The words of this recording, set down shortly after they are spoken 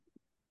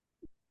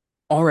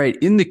All right,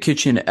 in the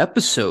kitchen,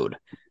 episode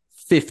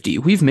 50.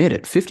 We've made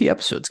it. 50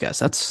 episodes, guys.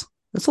 That's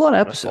a lot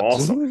of That's episodes.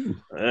 awesome. Woohoo.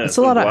 Yeah, That's it's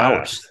a been a lot of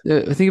hours.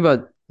 blast.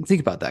 Think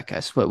about that,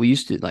 guys. What we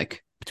used to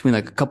like between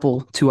like a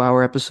couple 2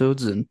 hour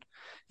episodes and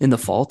in the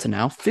fall to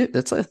now.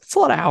 That's a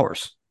lot of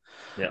hours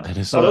Yeah. That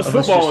is No, so. of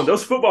us just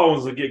those football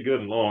ones will get good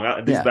and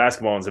long. These yeah,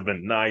 basketball ones have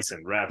been nice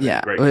and rapid and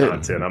yeah. great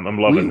content. I'm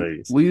loving We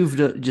these.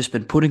 we've just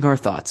been putting our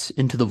thoughts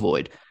into the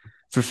void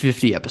for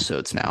 50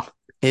 episodes now.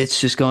 It's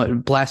just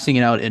going blasting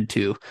it out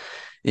into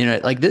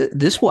like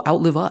this will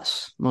outlive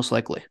us most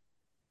likely.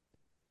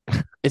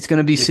 It's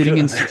gonna be It sitting could.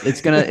 in.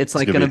 It's It's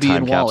like gonna be gonna a be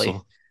time in Wally.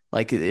 capsule.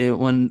 Like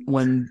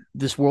when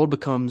this world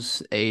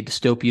becomes a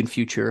dystopian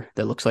future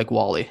that looks like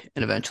Wally,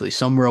 and eventually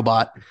some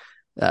robot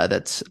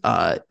that's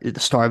the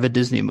star of a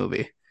Disney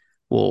movie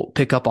will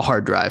pick up a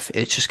hard drive.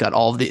 It's just got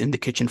all of the in the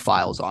kitchen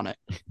files on it.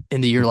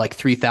 In the year like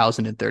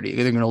 3030,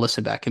 they're gonna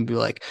listen back and be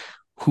like,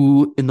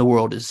 "Who in the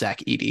world is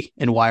Zach Eady,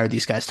 and why are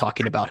these guys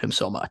talking about him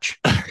so much?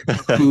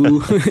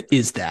 Who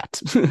is that?"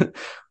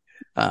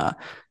 uh,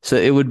 so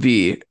it would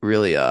be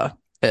really I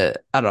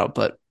don't know,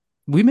 but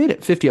we made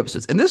it 50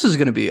 episodes, and this is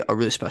going to be a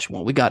really special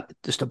one. We got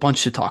just a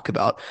bunch to talk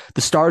about.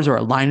 The stars are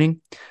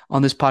aligning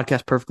on this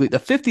podcast perfectly. The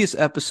 50th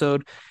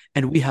episode,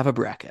 and we have a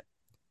bracket.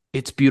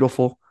 It's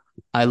beautiful.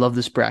 I love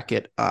this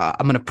bracket. I'm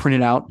going to print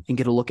it out and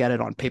get a look at it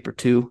on paper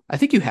too. I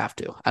think you have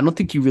to. I don't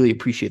think you really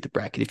appreciate the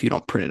bracket if you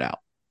don't print it out.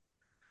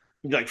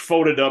 You like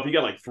folded up. You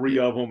got like three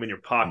Yeah. of them in your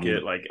pocket.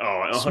 Need Like,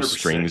 oh, some 100%.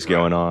 strings You're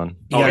right. going on.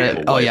 You Oh, A gotta,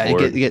 yeah. oh yeah,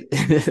 whiteboard. you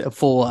get a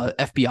full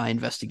FBI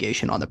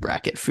investigation on the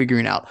bracket,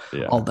 figuring out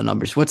all Yeah. the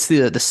numbers. What's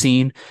the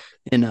scene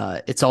in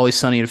It's Always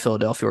Sunny in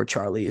Philadelphia where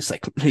Charlie is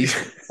like he's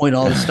pointing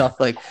all this stuff.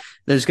 Like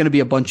there's going to be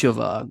a bunch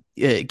of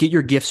get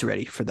your gifts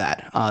ready for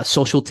that.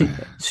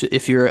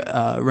 If you're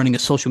running a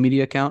social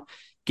media account,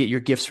 get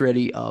your gifts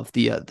ready of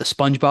the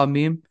SpongeBob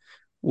meme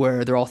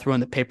where they're all throwing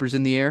the papers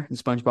in the air in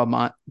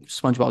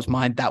SpongeBob's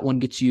mind. That one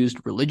gets used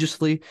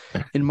religiously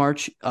in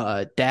March.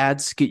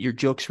 Dads, get your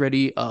jokes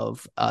ready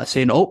of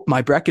saying, "Oh,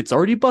 my bracket's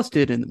already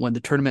busted," and when the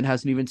tournament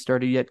hasn't even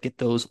started yet, get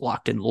those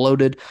locked and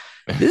loaded.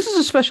 This is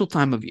a special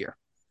time of year.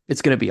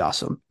 It's going to be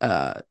awesome.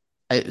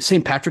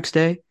 St. Patrick's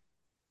Day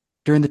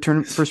during the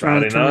It's first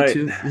round of Friday the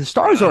tournament night. too. The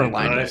stars are Friday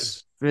aligning. night.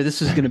 Yes.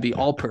 This is going to be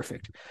all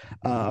perfect.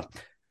 Uh,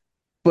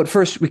 but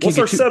first, we can't What's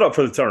our get too setup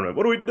for the tournament?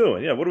 What are we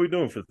doing? Yeah, what are we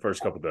doing for the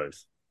first couple of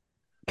days?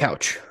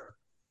 couch,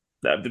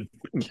 That-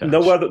 Couch.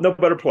 no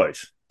better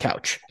place.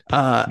 couch.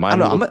 I don't Mine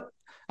know. will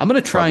I'm gonna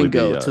try probably and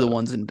go be to the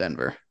ones in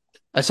Denver.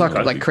 I saw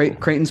that'd like be cool.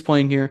 Creighton's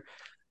playing here.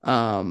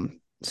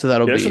 So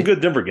that'll Yeah, there's some be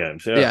good Denver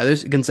games. Yeah. yeah.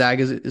 There's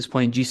Gonzaga is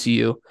playing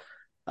GCU.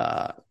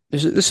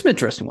 There's some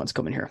interesting ones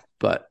coming here,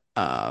 but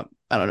I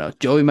don't know.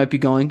 Joey might be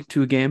going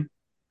to a game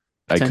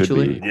I could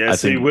potentially. be. I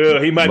Yes, he think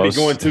will. He might be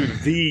going most to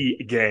the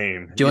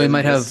game. Joey Yes,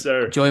 might yes, have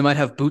sir. Joey might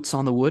have boots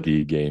on the wood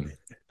the game.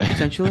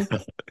 potentially.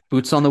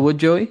 Boots on the wood,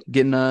 Joey,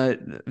 getting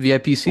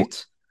VIP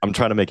seats. I'm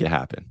trying to make it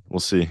happen. We'll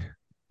see.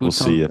 We'll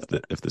Boots on. see if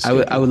the I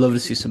would schedule. love to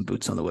see some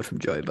boots on the wood from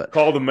Joey, but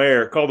Call the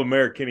mayor. Call the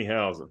mayor, Kenny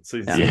Housen. See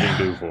what he yeah.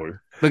 can do for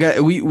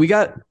you. We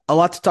got a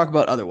lot to talk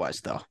about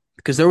otherwise though,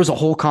 because there was a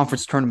whole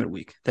conference tournament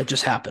week that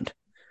just happened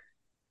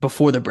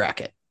before the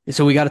bracket.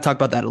 So we got to talk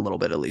about that a little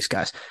bit at least,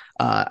 guys.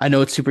 I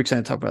know it's super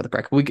exciting to talk about the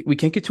bracket. We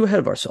can't get too ahead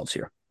of ourselves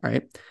here. All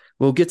right.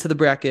 We'll get to the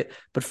bracket,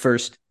 but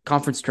first,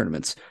 conference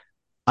tournaments.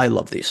 I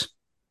love these.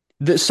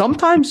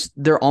 Sometimes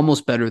they're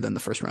almost better than the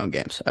first round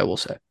games, I will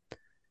say.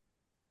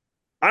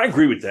 I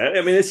agree with that.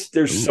 I mean,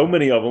 there's so Ooh.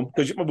 many of them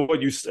because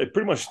what you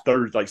pretty much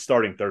Thursday, like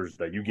starting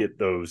Thursday, you get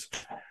those.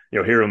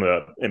 Here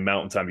in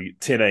Mountain Time, you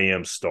get 10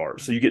 a.m. start,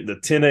 so you get the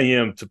 10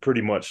 a.m. to pretty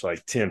much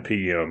like 10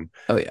 p.m.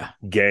 Oh yeah.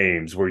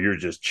 games where you're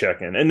just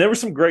checking. And there were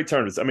some great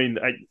tournaments. I mean,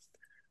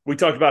 we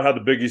talked about how the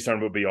Big East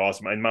tournament would be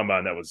awesome. In my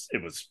mind, it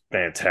was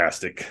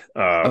fantastic.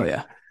 Oh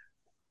yeah.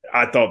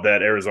 I thought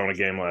that Arizona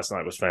game last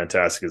night was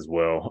fantastic as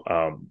well.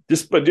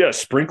 But yeah,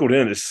 sprinkled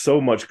in is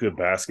so much good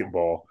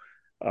basketball.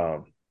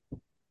 Um,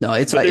 No,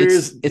 it's but there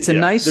is, it's a yeah,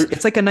 nice there,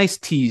 it's like a nice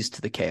tease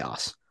to the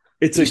chaos.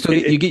 it's You a, still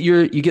get you it, get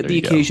your you get There the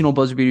you go. occasional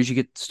buzzer beaters, you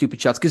get stupid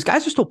shots because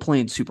guys are still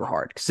playing super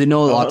hard because they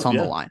know a lot's on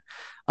the yeah, line.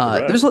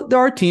 correct. There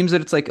are teams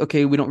that it's like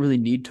okay, we don't really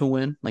need to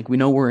win. Like we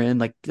know we're in.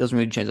 Like it doesn't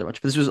really change that much.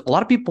 But there's a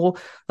lot of people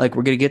like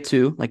we're gonna get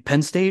to like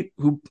Penn State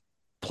who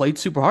played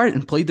super hard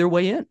and played their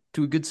way in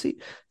to a good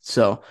seat.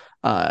 So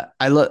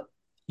I love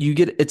you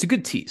get it's a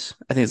good tease.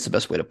 I think it's the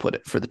best way to put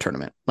it for the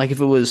tournament. Like if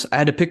it was I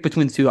had to pick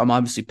between the two, I'm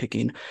obviously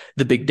picking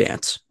the big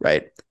dance,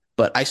 right?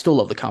 But I still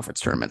love the conference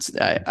tournaments.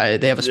 They have a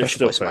They're special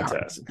still place in my heart.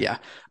 fantastic. Yeah.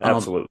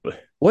 Absolutely.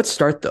 Let's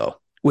start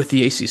though with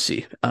the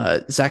ACC.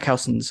 Zach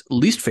Housen's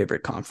least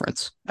favorite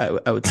conference,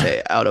 I would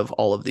say, out of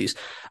all of these.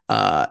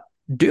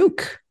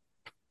 Duke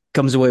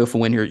comes away with a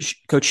win here.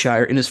 Coach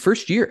Shire in his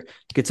first year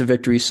gets a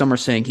victory. Some are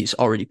saying he's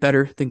already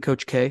better than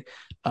Coach K.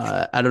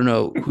 I don't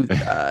know who.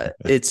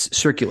 It's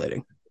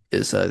circulating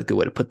is a good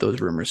way to put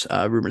those rumors.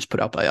 Rumors put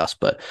out by us,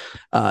 but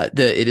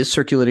it is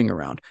circulating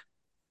around.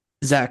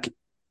 Zach,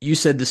 you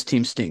said this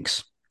team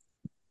stinks.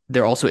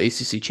 They're also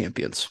ACC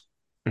champions.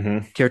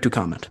 Mm-hmm. Care to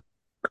comment?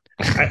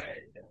 I,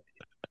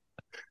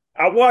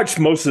 I watched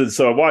most of it.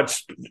 So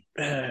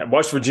I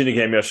watched Virginia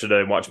game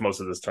yesterday and watched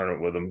most of this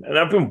tournament with them. And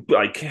I've been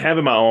like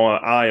having my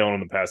eye on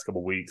them the past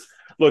couple of weeks.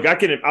 Look,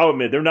 I'll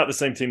admit they're not the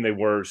same team they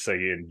were, say,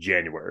 in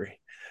January.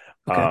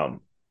 Okay.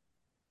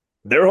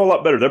 They're a whole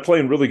lot better. They're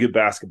playing really good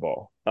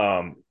basketball.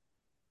 And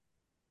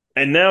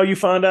now you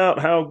find out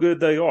how good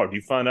they are.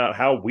 You find out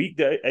how weak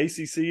the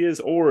ACC is,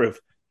 or if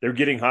they're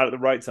getting hot at the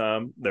right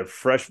time. They're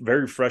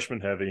very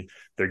freshman heavy.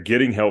 They're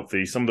getting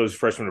healthy. Some of those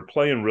freshmen are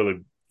playing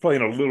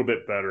a little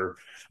bit better.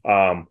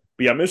 But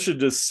yeah, I'm interested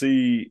to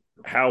see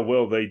how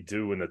well they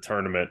do in the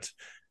tournament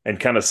and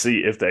kind of see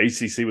if the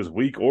ACC was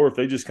weak or if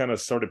they just kind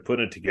of started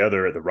putting it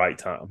together at the right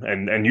time.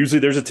 And usually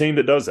there's a team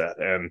that does that.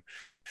 And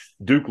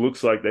Duke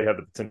looks like they have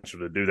the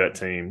potential to do that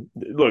team.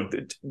 Look,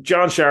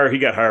 John Shire, he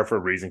got hired for a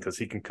reason because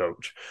he can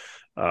coach.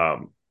 I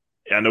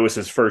know it's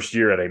his first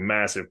year at a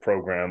massive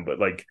program, but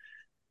like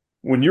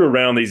when you're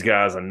around these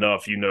guys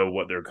enough, you know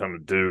what they're going to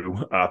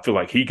do. I feel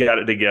like he got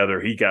it together.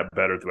 He got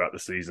better throughout the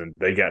season.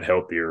 They got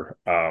healthier.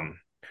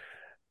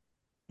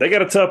 They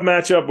got a tough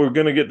matchup. We're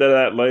going to get to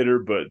that later,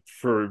 but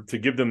to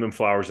give them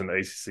flowers in the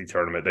ACC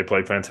tournament, they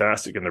played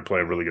fantastic and they're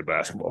playing really good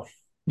basketball.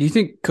 Do you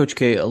think Coach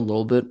K a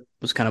little bit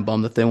was kind of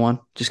bummed that they won?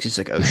 Just because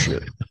like, oh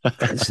shoot,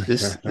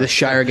 this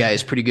Shire guy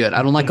is pretty good.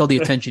 I don't like all the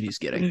attention he's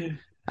getting.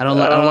 I don't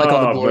like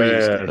all the glory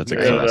he's getting. That's a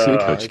classic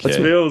Coach K. It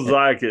feels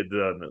like it,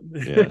 doesn't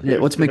it? Yeah.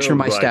 Let's make sure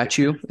my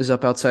statue is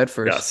up outside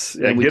first. Yes,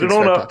 yeah, get it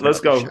on up.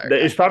 Let's go.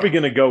 It's probably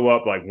going to go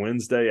up like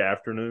Wednesday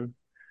afternoon.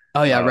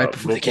 Oh yeah, right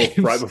before the game.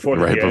 Right before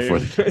the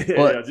game.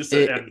 Well, yeah, just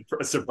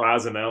a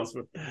surprise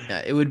announcement.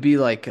 Yeah, it would be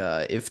like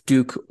if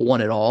Duke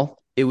won it all.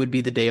 It would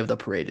be the day of the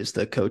parade is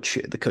the Coach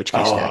K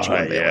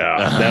statue.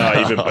 Yeah,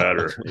 no,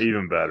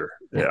 even better.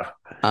 Yeah.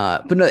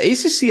 But no,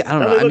 ACC, I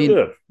don't know. I mean,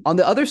 good. On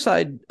the other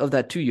side of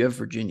that too, you have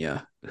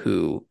Virginia,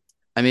 who,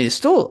 I mean, is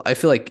still, I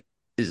feel like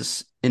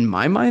is in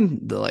my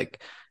mind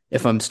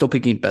if I'm still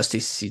picking best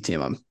ACC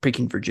team, I'm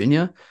picking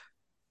Virginia.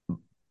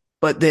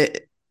 But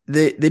they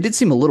did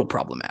seem a little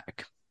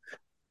problematic.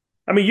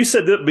 I mean, you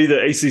said that'd be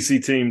the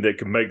ACC team that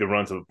could make the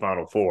run to the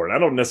Final Four, and I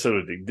don't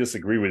necessarily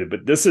disagree with it.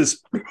 But this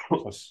is,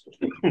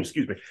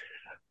 excuse me,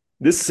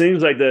 this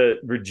seems like the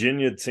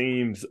Virginia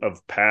teams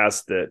of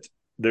past that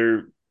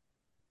they're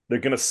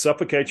going to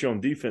suffocate you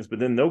on defense, but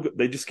then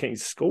they just can't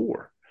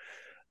score.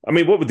 I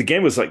mean, the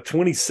game was like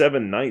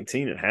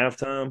 27-19 at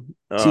halftime.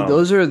 See,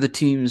 those are the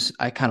teams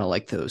I kind of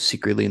like those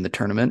secretly in the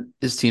tournament.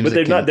 Is teams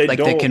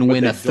that can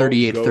win a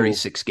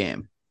 38-36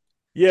 game.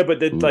 Yeah,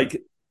 but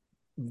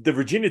the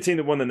Virginia team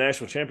that won the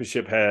national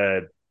championship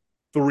had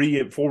 4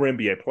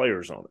 NBA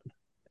players on it.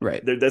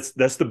 Right. That's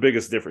the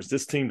biggest difference.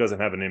 This team doesn't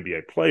have an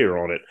NBA player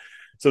on it.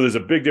 So there's a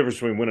big difference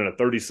between winning a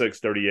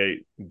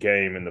 36-38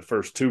 game in the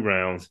first 2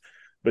 rounds,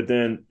 but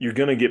then you're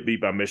going to get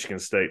beat by Michigan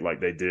State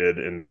like they did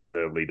in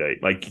the Elite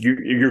Eight. Like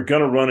you're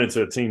going to run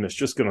into a team that's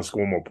just going to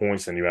score more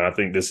points than you. And I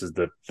think this is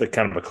the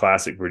kind of a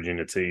classic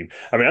Virginia team.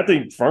 I mean, I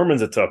think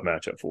Furman's a tough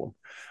matchup for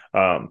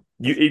them.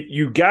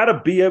 You got to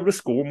be able to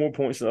score more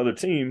points than the other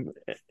team.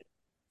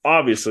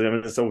 Obviously, I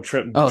mean, it's old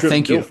Trent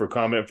thank you for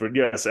comment for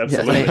yes,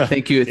 absolutely. Yeah,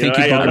 thank you,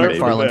 Bonner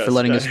McFarland, for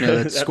letting us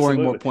know that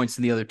scoring more points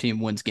than the other team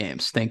wins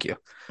games. Thank you.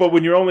 But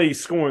when you're only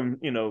scoring,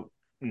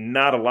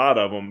 not a lot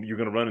of them, you're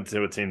going to run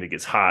into a team that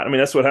gets hot. I mean,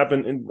 that's what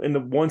happened in the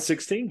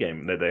 116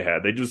 game that they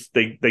had.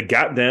 They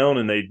got down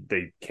and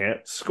they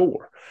can't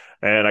score.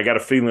 And I got a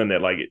feeling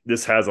that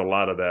this has a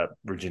lot of that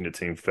Virginia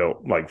team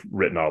felt like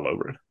written all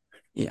over it.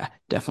 Yeah,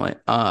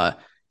 definitely.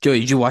 Joey,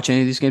 did you watch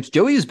any of these games?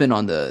 Joey has been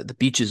on the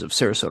beaches of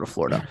Sarasota,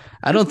 Florida.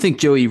 I don't think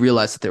Joey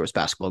realized that there was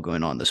basketball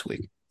going on this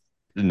week.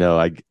 No,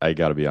 I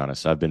got to be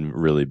honest. I've been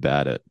really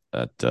bad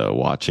at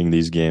watching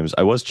these games.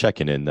 I was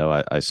checking in,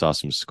 though. I saw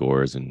some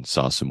scores and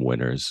saw some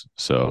winners.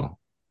 So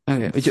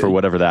for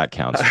whatever that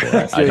counts for.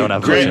 Joey, I don't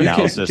have great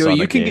analysis on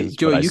the games,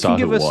 Joey,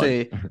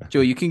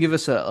 you can give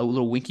us a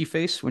little winky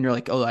face when you're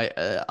like, oh,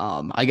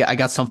 I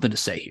got something to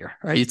say here.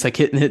 Right? It's like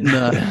hitting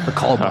the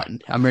call button.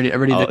 I'm ready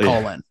to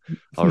call in.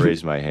 I'll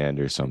raise my hand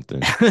or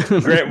something.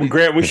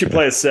 Grant, we should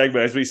play a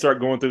segment as we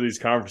start going through these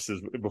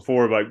conferences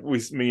before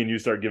me and you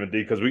start giving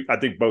D, because I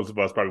think both of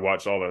us probably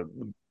watched all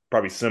the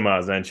probably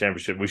semis and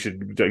championship. We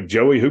should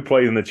Joey, who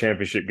played in the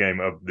championship game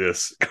of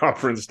this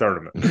conference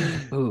tournament.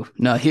 Ooh,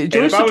 no,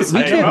 Joey's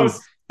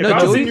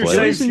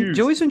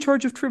in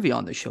charge of trivia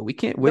on this show. We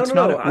can't. We're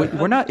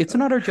not. It's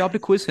not our job to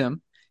quiz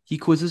him. He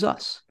quizzes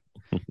us.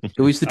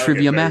 Joey's the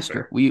trivia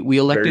master. Fair. We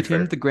elected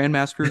him the Grand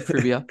Master of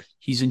Trivia.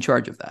 He's in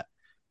charge of that.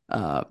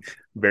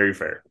 Very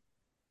fair.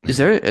 Is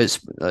there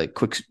a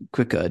quick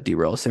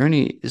derail? Is there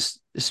any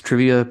is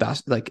trivia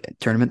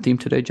tournament theme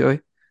today, Joey?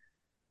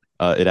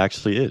 It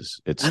actually is.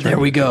 It's there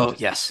we go.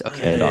 Yes.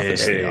 Okay.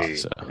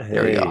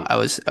 There we go. I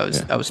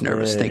was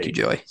nervous. Thank you,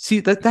 Joey. See,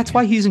 that's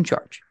why he's in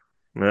charge.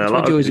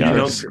 Joey's in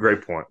charge.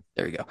 Great point.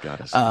 There you go.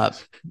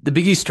 The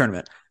Big East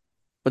tournament.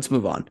 Let's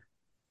move on.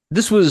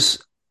 This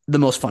was the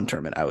most fun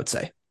tournament, I would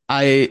say.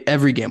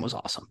 Every game was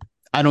awesome.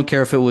 I don't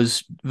care if it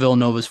was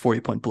Villanova's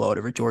 40-point blowout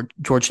over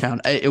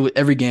Georgetown.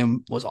 Every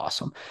game was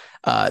awesome.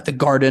 The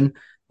Garden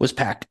was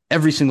packed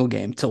every single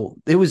game till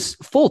it was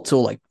full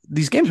till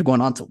these games were going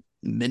on till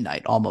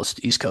midnight,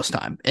 almost East Coast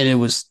time, and it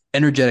was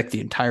energetic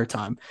the entire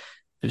time.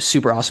 It was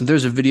super awesome.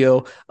 There's a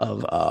video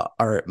of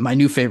my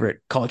new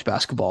favorite college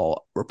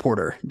basketball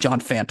reporter, John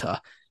Fanta,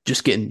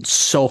 just getting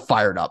so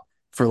fired up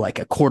for like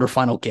a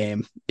quarterfinal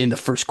game in the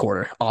first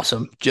quarter.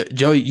 Awesome.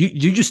 Joey,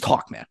 you just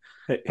talk, man.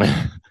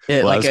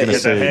 Well, I was going to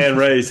say, the hand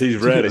raised, he's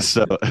ready.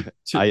 So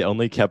I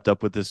only kept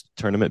up with this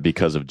tournament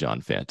because of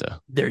John Fanta.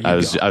 There you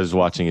go. I was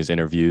watching his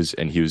interviews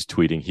and he was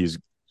tweeting. He's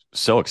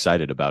so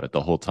excited about it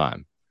the whole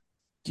time.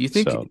 Do you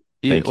think? So,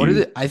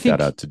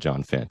 shout out to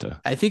John Fanta.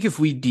 I think if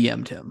we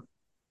DM'd him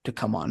to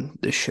come on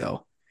this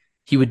show,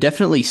 he would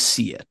definitely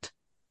see it.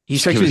 He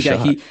strikes me as a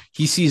guy.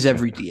 He sees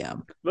every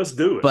DM. Let's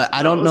do it. But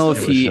I don't know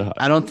if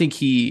I don't think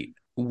he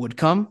would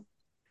come,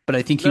 but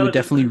I think he would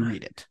definitely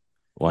read it.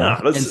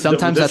 Wow. And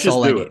sometimes that's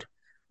all I need.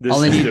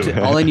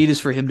 All I need is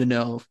for him to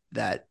know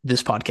that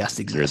this podcast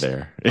exists. You're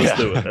there. Let's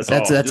do it.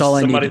 That's all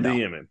I need to know.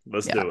 DM him.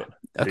 Let's do it.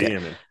 Okay.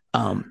 DM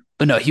him.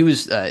 But no,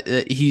 he's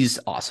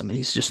awesome, and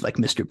he's just like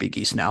Mr. Big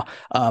East now.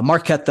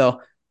 Marquette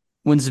though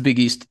wins the Big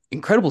East.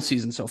 Incredible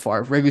season so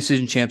far. Regular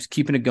season champs,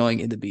 keeping it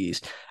going in the Big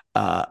East.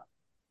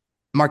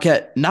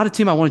 Marquette, not a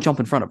team I want to jump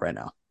in front of right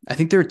now. I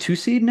think they're a 2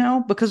 seed now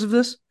because of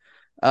this.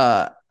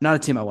 Not a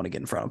team I want to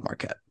get in front of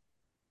Marquette.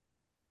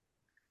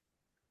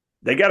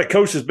 They got a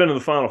coach that's been in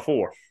the Final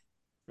Four.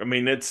 I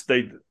mean, this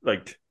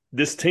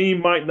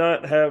team might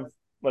not have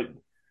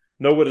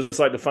know what it's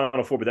like the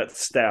Final Four, but that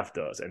staff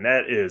does, and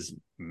that is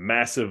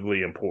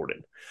massively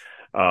important.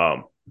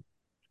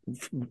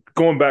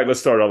 Going back, let's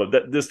start all of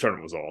that. This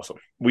tournament was awesome.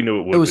 We knew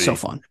it would. It was so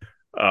fun.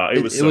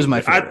 It was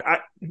my favorite.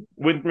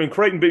 When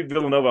Creighton beat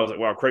Villanova, I was like,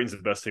 wow, Creighton's the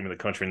best team in the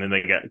country. And then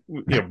they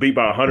got beat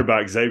by 100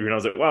 by Xavier, and I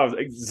was like, wow,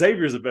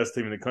 Xavier's the best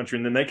team in the country.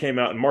 And then they came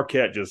out, and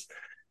Marquette just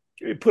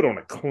put on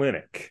a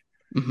clinic.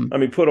 Mm-hmm. I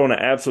mean, put on an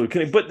absolute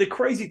clinic. But the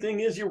crazy thing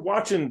is, you're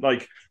watching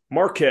like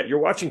Marquette, you're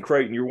watching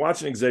Creighton, you're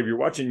watching Xavier, you're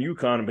watching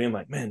UConn, and being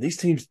like, man, these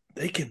teams,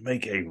 they can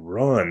make a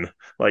run.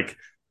 Like,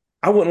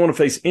 I wouldn't want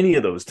to face any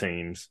of those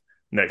teams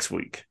next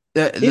week.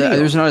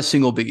 There's not a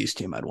single Big East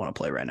team I'd want to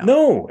play right now.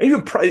 No,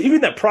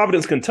 even that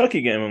Providence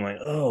Kentucky game, I'm like,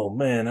 oh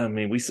man. I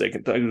mean, we say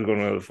Kentucky was going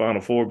to the Final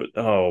Four, but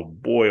oh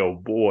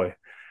boy.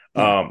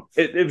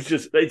 It was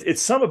just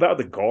it's something about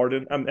the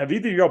Garden. Have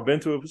either of y'all been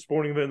to a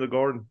sporting event in the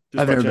Garden?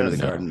 I've never been to the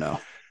Garden. No.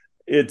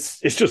 It's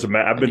just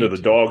I've been to the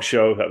dog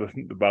show.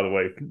 By the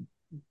way,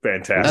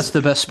 fantastic. That's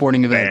the best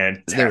sporting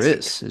event there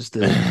is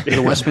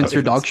the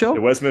Westminster Dog Show.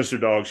 The Westminster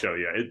Dog Show,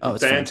 yeah,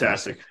 it's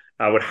fantastic.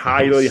 I would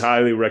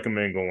highly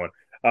recommend going.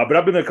 But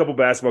I've been to a couple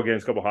basketball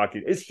games, a couple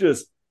hockey.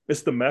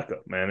 It's the Mecca,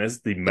 man. It's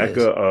the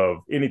Mecca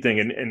of anything.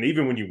 And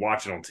even when you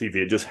watch it on TV,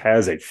 it just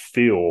has a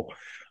feel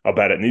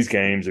about it. And these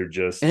games are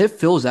just and it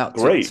fills out.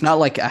 Great. Too. It's not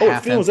like a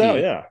half it fills empty.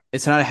 Out, yeah.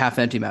 It's not a half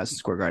empty Madison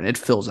Square Garden. It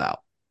fills out.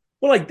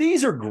 Well, like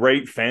these are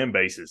great fan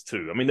bases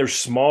too. I mean, they're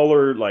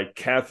smaller, like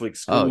Catholic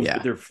schools,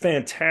 but they're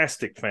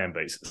fantastic fan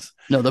bases.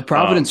 No, the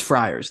Providence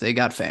Friars, they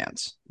got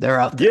fans. They're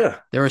out there. Yeah,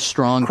 they're a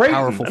strong,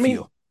 powerful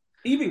few.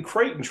 Even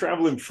Creighton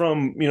traveling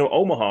from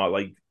Omaha,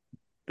 like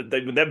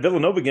that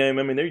Villanova game.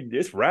 I mean,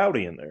 it's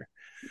rowdy in there.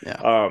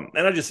 Yeah.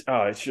 And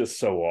it's just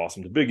so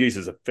awesome. The Big East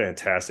is a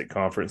fantastic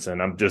conference,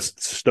 and I'm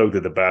just stoked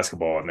that the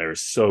basketball in there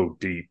is so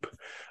deep.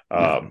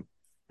 And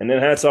then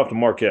hats off to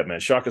Marquette,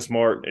 man. Shaka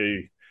Smart.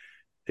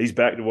 He's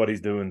back to what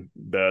he's doing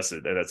best,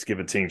 and that's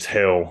giving teams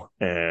hell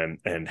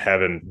and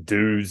having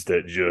dudes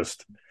that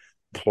just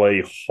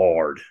play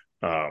hard.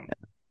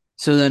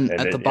 So then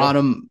at the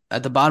bottom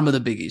of the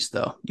Big East,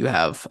 though, you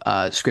have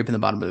scraping the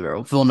bottom of the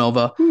barrel,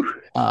 Villanova,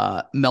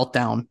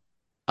 meltdown.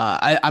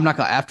 I'm not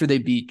gonna. After they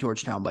beat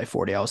Georgetown by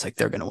 40, I was like,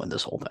 they're gonna win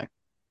this whole thing.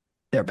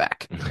 They're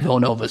back.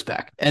 Villanova's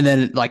back, and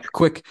then like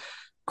quick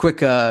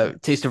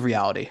taste of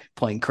reality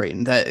playing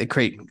Creighton.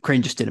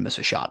 Creighton just didn't miss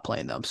a shot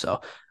playing them.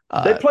 So.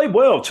 They played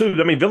well, too.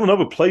 I mean,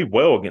 Villanova played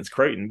well against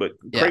Creighton, but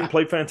Creighton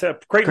played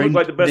fantastic. Creighton looked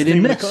like the best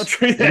team in the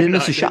country. They didn't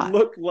miss a shot. It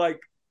looked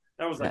like –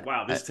 I was like,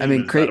 wow, this team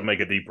is about to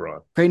make a deep run.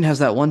 Creighton has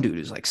that one dude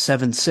who's like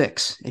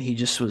 7'6", and he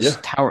just was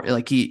tower –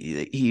 like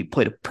he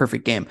played a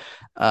perfect game.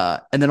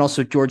 And then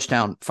also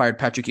Georgetown fired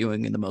Patrick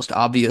Ewing in the most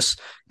obvious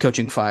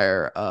coaching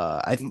fire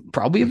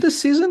probably of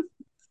this season.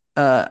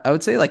 I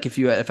would say, like, if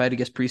I had to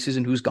guess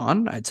preseason who's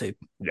gone, I'd say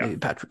maybe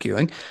Patrick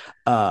Ewing.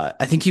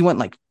 I think he went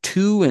like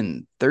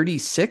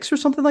 2-36 or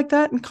something like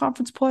that in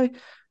conference play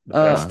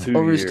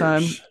over his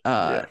time.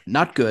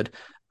 Not good.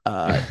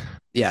 So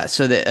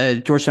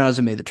Georgetown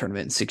hasn't made the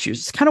tournament in 6 years.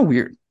 It's kind of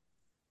weird.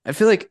 I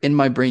feel like in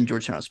my brain,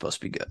 Georgetown is supposed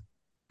to be good.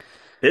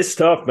 It's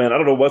tough, man. I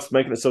don't know what's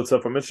making it so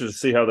tough. I'm interested to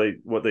see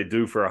what they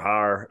do for a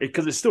hire,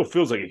 because it still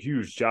feels like a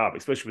huge job,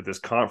 especially with this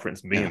conference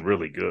being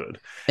really good,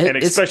 and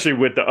especially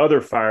with the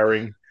other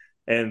firing.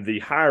 And the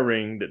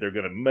hiring that they're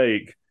going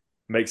to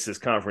makes this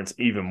conference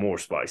even more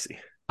spicy.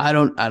 I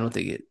don't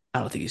think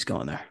he's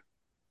going there.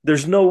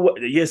 There's no way.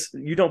 Yes,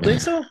 you don't think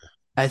so?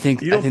 I think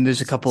there's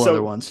a couple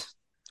other ones.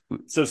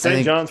 So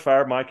St. John's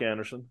fired Mike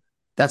Anderson.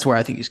 That's where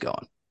I think he's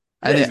going.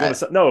 Rick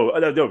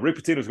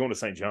Pitino's going to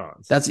St.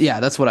 John's. That's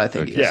what I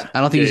think. He is.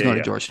 I don't think he's going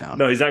to Georgetown.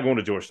 No, he's not going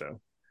to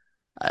Georgetown.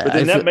 But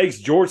then that makes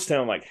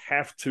Georgetown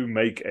have to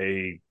make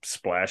a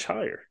splash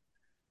hire.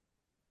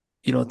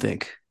 You don't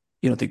think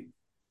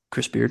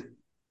Chris Beard?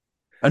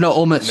 Oh no,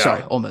 Ole Miss.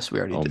 Sorry, No. Ole Miss. We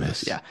already Ole did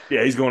this. Miss. Yeah.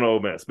 Yeah, he's going to Ole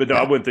Miss. But no,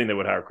 I Yeah. wouldn't think they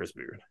would hire Chris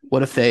Beard.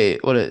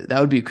 That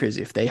would be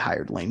crazy if they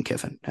hired Lane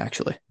Kiffin,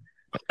 actually.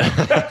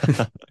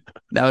 That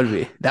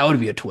would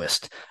be a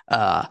twist.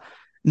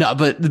 No,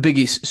 but the Big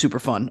East super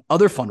fun.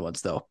 Other fun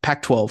ones though.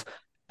 Pac-12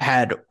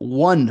 had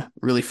one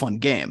really fun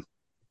game,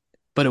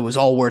 but it was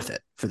all worth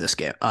it for this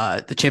game.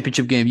 The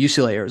championship game,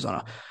 UCLA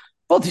Arizona.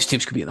 Both these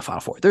teams could be in the Final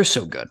Four. They're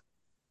so good.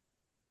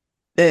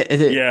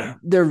 Yeah.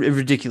 They're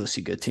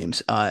ridiculously good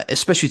teams,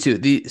 especially too.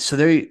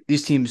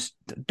 These teams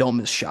don't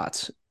miss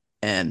shots,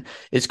 and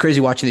it's crazy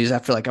watching these.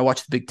 After like I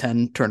watched the Big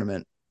Ten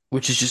tournament,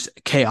 which is just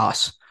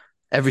chaos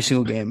every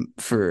single game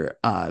for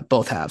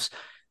both halves,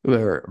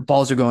 where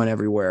balls are going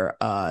everywhere,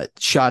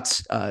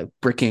 shots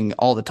bricking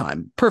all the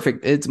time.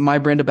 Perfect. It's my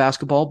brand of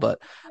basketball,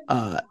 but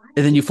and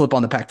then you flip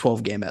on the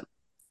Pac-12 game at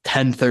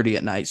 10:30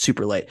 at night,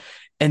 super late,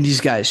 and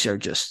these guys are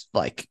just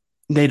like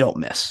they don't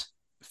miss.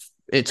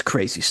 It's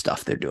crazy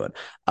stuff they're doing.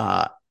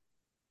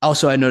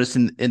 Also, I noticed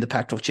in the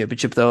Pac-12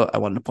 championship, though, I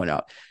wanted to point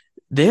out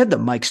they had the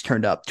mics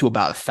turned up to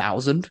about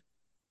 1,000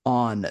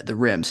 on the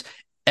rims.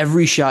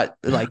 Every shot,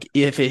 like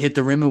if it hit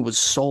the rim, it was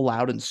so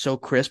loud and so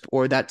crisp,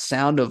 or that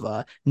sound of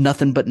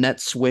nothing but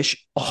net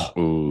swish.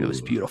 Oh, it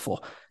was Ooh,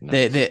 beautiful.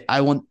 nice. I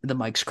want the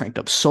mics cranked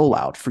up so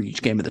loud for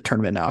each game of the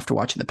tournament now after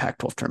watching the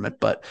Pac-12 tournament.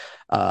 But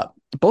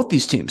both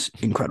these teams,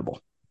 incredible.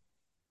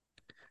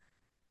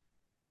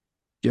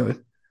 Joey.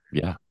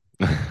 Yeah.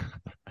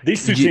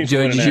 These two teams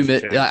Joey, win a did you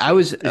national miss? I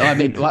championship. was. I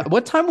mean,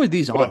 what time were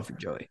these on What? for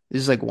Joey?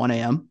 This is like 1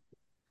 a.m.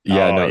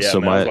 Yeah, Oh no. yeah,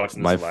 So man, I was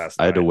watching this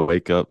last I had to night.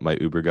 wake up. My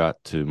Uber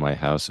got to my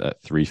house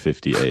at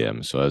 3:50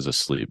 a.m. So I was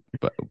asleep,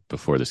 but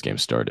before this game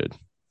started.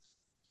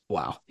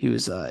 Wow, he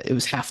was. It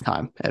was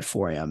halftime at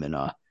 4 a.m.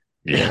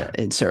 Yeah.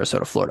 in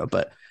Sarasota, Florida.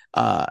 But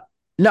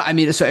no, I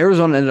mean, so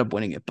Arizona ended up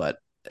winning it, but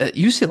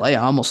UCLA I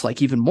almost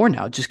like even more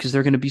now just because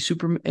they're going to be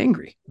super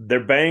angry.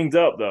 They're banged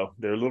up though.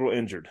 They're a little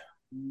injured.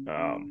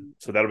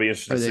 So that'll be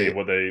interesting Are to see they?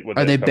 what Are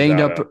that they comes banged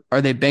out up? of. Are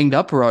they banged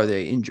up or are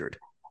they injured?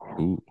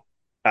 Ooh,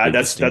 big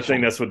That's I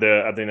think distinction. that's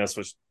I think that's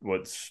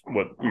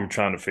what you're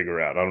trying to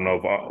figure out. I don't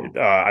know if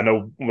I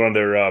know one of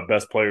their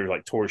best players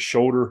like tore his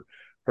shoulder,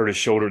 hurt his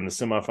shoulder in the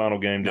semifinal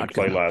game, didn't Not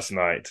play good. last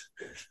night.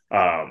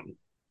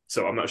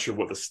 So I'm not sure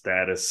what the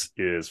status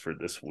is for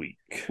this week.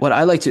 What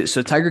I like to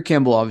so Tiger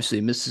Campbell obviously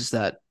misses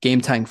that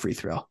game tying free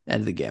throw end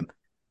of the game.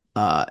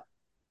 Uh,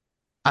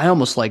 I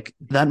almost like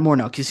that more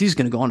now because he's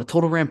going to go on a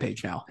total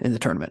rampage now in the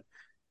tournament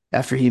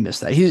after he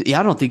missed that.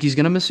 I don't think he's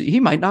going to miss.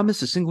 He might not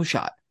miss a single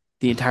shot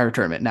the entire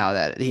tournament now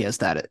that he has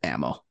that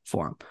ammo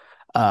for him.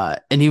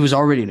 And he was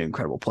already an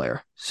incredible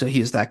player, so he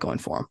has that going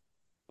for him.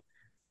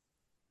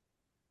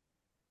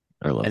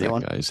 I love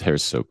Anyone? that guy. His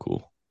hair's so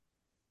cool.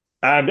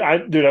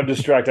 Dude, I'm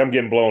distracted. I'm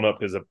getting blown up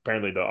because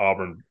apparently the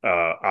Auburn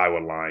Iowa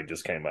line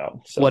just came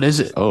out. So, What is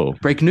it? Oh,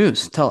 Break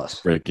news. Tell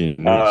us. breaking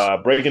news.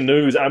 breaking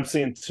news. I'm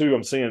seeing two.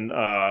 I'm seeing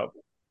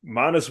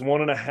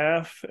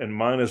 -1.5 and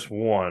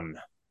 -1.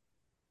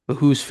 But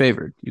who's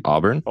favored?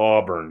 Auburn?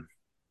 Auburn.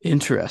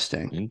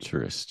 Interesting.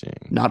 Interesting.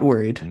 Not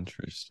worried.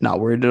 Interesting. Not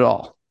worried at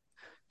all.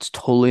 It's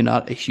totally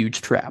not a huge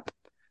trap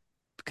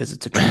because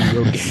it's a true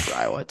real game for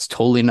Iowa. It's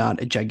totally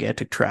not a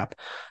gigantic trap.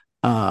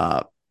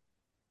 Well,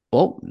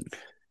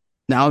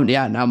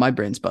 now my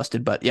brain's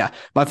busted. But yeah,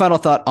 my final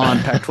thought on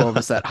Pac-12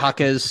 is that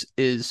Jaquez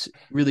is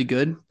really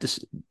good.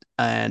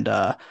 And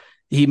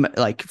he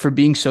like for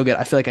being so good,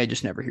 I feel like I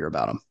just never hear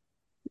about him.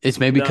 It's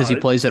maybe because he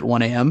plays at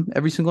 1 a.m.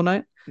 every single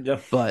night. Yeah.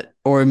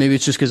 Or maybe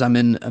it's just because I'm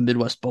in a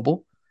Midwest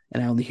bubble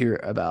and I only hear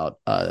about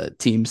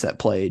teams that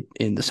play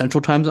in the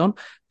Central Time Zone.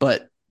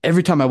 But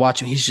every time I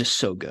watch him, he's just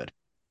so good.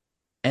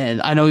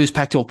 And I know he was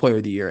Pac-12 Player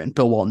of the Year, and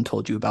Bill Walton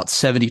told you about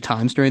 70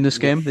 times during this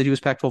game that he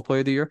was Pac-12 Player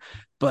of the Year.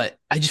 But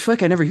I just feel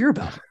like I never hear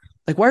about him.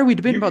 Like, why are we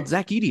debating about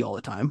Zach Edey all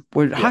the time?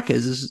 Where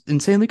Jaquez is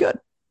insanely good.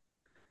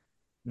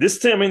 This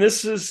team, I mean,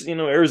 this is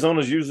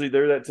Arizona's usually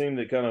they're that team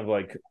that kind of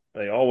like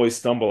they always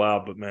stumble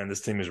out, but man, this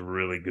team is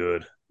really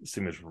good. This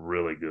team is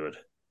really good.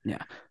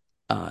 Yeah.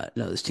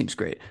 No, this team's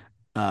great.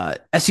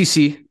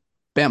 SEC,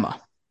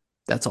 Bama.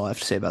 That's all I have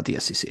to say about the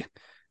SEC.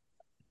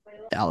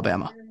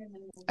 Alabama,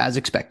 as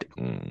expected.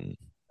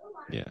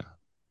 Yeah.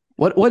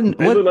 What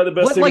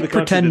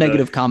pretend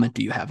negative comment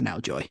do you have now,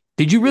 Joey?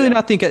 Did you really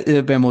not think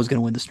Alabama was going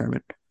to win this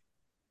tournament?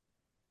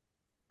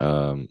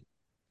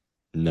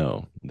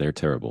 No, they're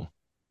terrible.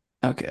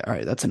 Okay, all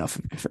right, that's enough.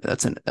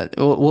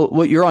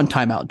 Well, you're on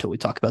timeout until we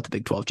talk about the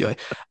Big 12, Joey.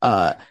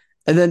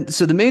 And then,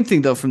 so the main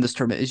thing though from this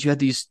tournament is you had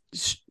these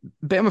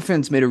Bama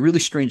fans made a really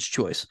strange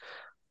choice.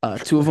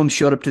 Two of them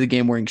showed up to the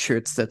game wearing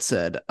shirts that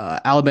said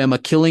Alabama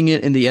killing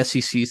it in the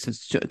SEC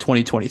since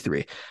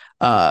 2023.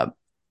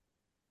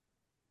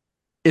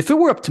 If it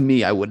were up to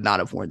me, I would not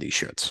have worn these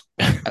shirts.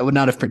 I would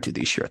not have printed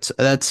these shirts.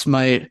 That's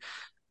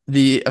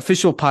the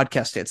official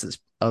podcast stance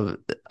of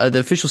the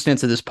official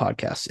stance of this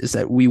podcast is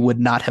that we would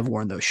not have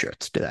worn those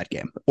shirts to that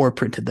game or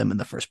printed them in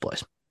the first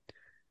place.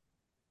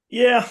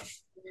 Yeah,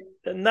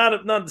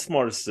 not the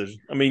smartest decision.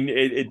 I mean,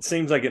 it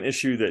seems like an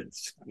issue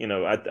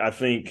that I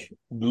think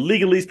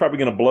legally is probably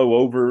going to blow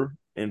over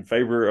in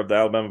favor of the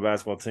Alabama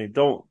basketball team.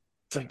 Don't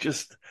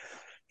just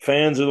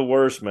fans are the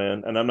worst,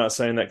 man. And I'm not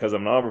saying that because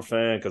I'm an Auburn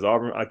fan. Because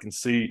Auburn, I can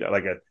see,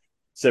 like I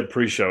said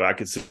pre-show, I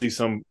could see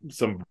some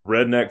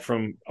redneck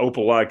from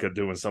Opelika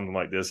doing something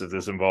like this if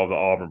this involved the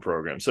Auburn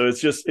program. So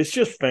it's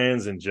just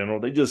fans in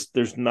general.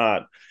 There's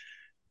not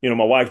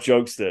my wife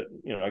jokes that,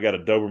 I got a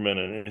Doberman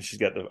and she's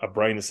got a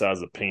brain the size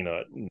of a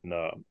peanut. And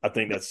I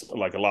think that's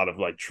like a lot of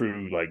like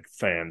true like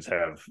fans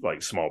have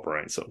like small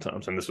brains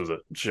sometimes. And this was a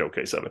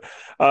showcase of it.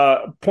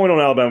 Point on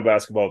Alabama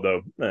basketball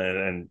though,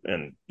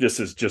 and this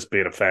is just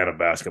being a fan of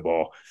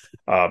basketball.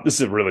 This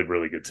is a really,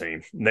 really good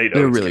team. Nate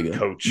They're Oates really can good.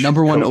 coach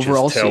Number one his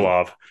overall tail seed.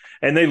 off.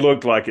 And they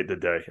looked like it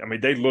today. I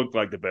mean, they looked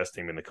like the best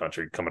team in the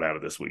country coming out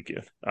of this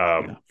weekend.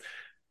 Yeah.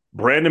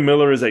 Brandon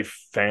Miller is a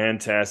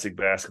fantastic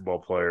basketball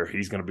player.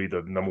 He's going to be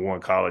the number one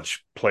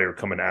college player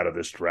coming out of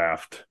this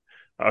draft.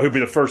 He'll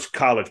be the first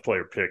college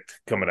player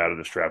picked coming out of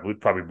this draft.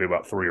 We'd probably be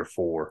about 3 or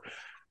 4.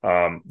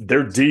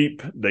 They're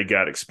deep. They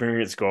got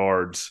experienced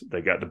guards.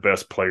 They got the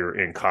best player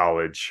in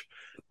college.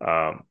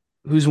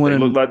 Who's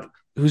winning?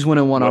 Who's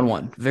winning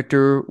one-on-one?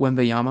 Victor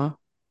Wembanyama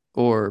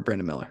or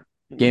Brandon Miller?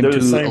 Game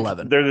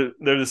 2-11.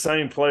 They're the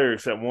same player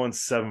except one's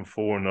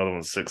 7'4", another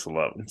one's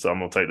 6'11". So I'm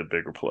gonna take the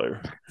bigger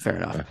player. Fair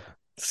enough.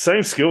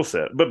 Same skill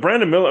set. But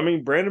Brandon Miller's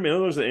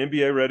an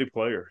NBA ready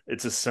player.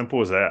 It's as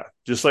simple as that.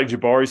 Just like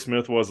Jabari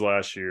Smith was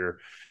last year,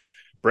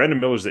 Brandon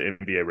Miller's an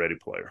NBA ready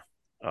player.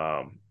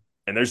 And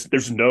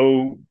there's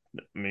no,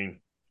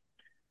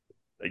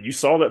 you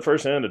saw that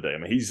firsthand today. I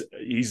mean,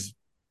 he's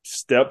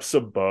steps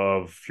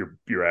above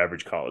your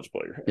average college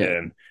player. Yeah,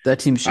 and that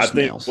team's just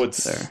nails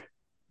there.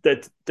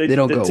 That they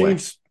don't go away.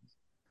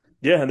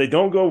 Yeah, and they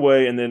don't go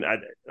away. And then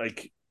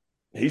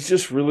he's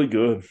just really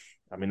good.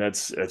 I mean,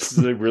 that's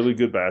a really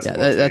good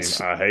basketball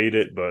team. I hate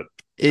it, but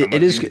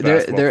it is.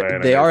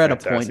 They are at a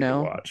point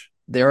now.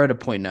 They are at a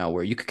point now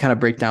where you could kind of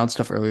break down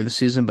stuff earlier this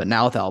season, but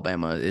now with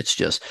Alabama, they're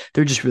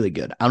just really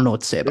good. I don't know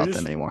what to say about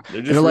them anymore.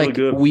 They're like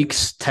really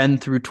weeks 10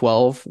 through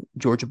 12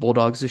 Georgia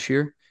Bulldogs this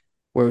year,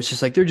 where it's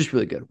just like they're just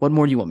really good. What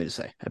more do you want me to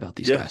say about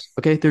these guys?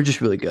 Okay, they're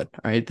just really good.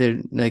 All right, they're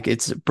like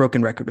it's a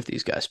broken record with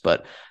these guys,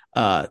 but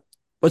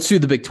let's do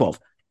the Big 12.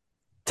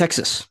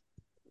 Texas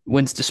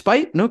wins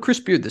despite no Chris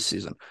Beard this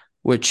season,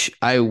 which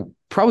I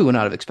probably would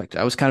not have expected.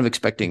 I was kind of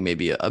expecting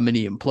maybe a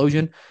mini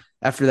implosion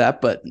after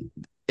that, but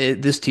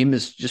this team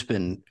has just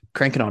been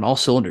cranking on all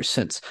cylinders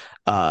since.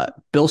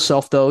 Bill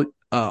Self, though,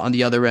 on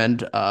the other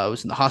end,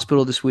 was in the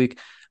hospital this week.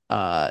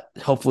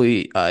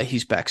 Hopefully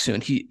he's back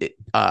soon.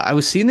 I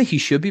was seeing that he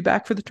should be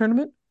back for the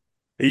tournament.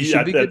 I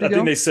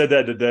think they said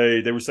that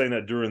today. They were saying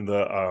that during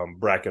the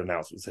bracket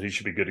announcements that he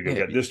should be good to go. He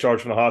got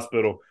discharged from the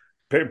hospital.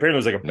 Apparently it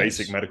was like a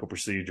basic medical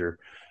procedure.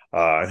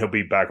 And he'll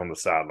be back on the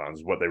sidelines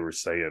is what they were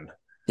saying.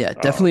 Yeah,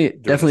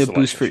 definitely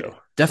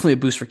a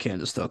boost for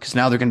Kansas though, because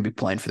now they're going to be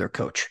playing for their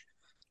coach.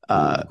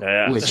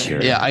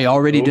 I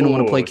already didn't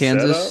want to play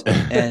Kansas,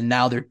 and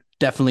now they're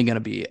definitely going to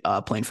be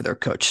playing for their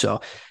coach. So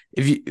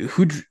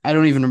I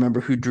don't even remember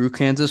who drew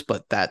Kansas,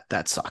 but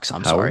that sucks.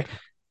 I'm sorry,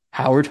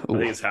 Howard. Ooh. I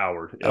think it's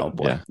Howard. Yep. Oh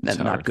boy, that's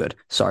not good.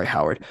 Sorry,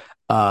 Howard.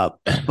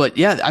 But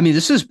yeah, I mean,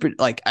 this is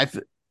like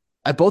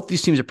both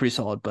these teams are pretty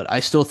solid, but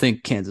I still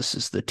think Kansas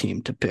is the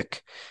team to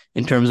pick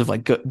in terms of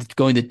like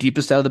going the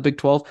deepest out of the Big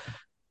 12.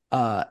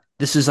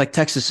 This is like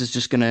Texas is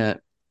just gonna.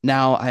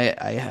 Now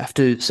I have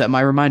to set my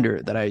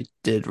reminder that I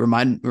did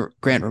remind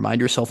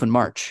yourself in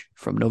March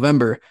from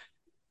November.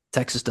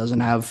 Texas doesn't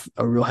have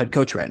a real head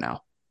coach right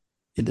now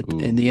in the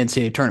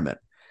NCAA tournament.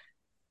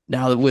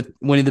 Now with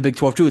winning the Big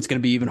 12 too, it's going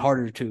to be even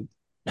harder to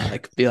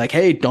be like,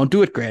 hey, don't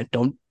do it, Grant.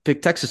 Don't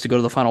pick Texas to go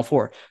to the Final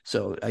Four.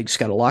 So I just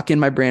got to lock in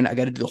my brain. I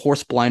got to do the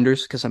horse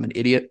blinders because I'm an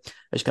idiot.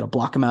 I just got to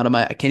block them out of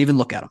I can't even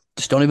look at them.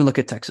 Just don't even look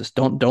at Texas.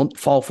 Don't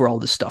fall for all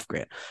this stuff,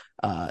 Grant.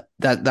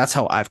 That's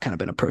how I've kind of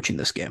been approaching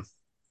this game.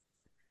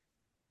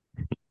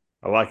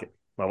 I like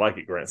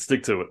it, Grant.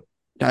 Stick to it.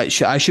 I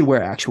should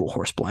wear actual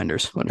horse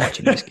blinders when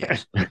watching these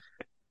games.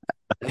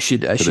 I should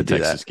do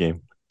Texas that.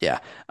 Game. Yeah.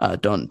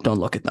 Don't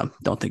look at them.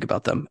 Don't think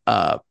about them.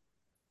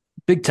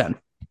 Big Ten.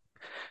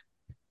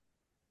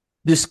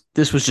 This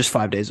was just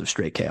 5 days of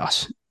straight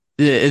chaos.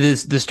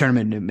 This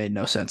tournament made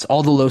no sense.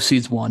 All the low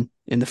seeds won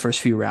in the first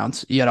few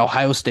rounds. Yet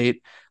Ohio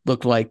State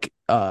looked like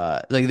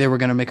they were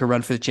going to make a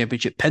run for the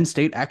championship. Penn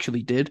State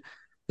actually did.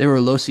 They were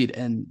a low seed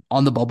and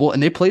on the bubble,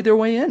 and they played their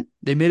way in.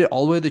 They made it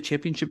all the way to the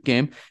championship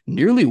game,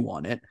 nearly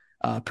won it.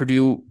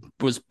 Purdue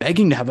was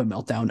begging to have a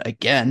meltdown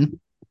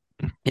again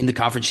in the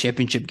conference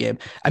championship game.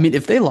 I mean,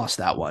 if they lost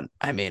that one,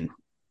 I mean,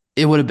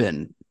 it would have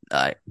been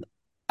I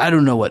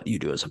don't know what you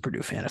do as a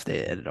Purdue fan if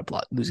they ended up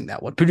losing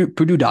that one.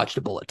 Purdue dodged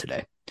a bullet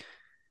today.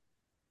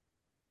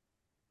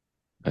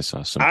 I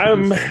saw some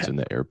Purdue fans in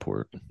the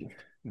airport.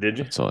 Did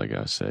you? That's all I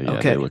gotta say. Yeah,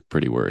 they look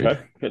pretty worried.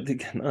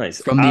 Okay.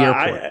 Nice. From the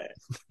airport.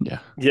 Yeah.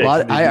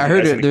 I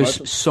heard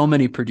there's so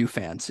many Purdue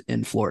fans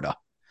in Florida.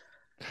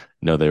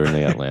 No, they were in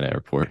the Atlanta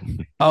airport.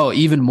 Oh,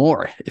 even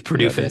more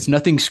Purdue fans.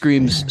 Nothing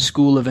screams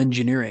School of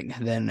Engineering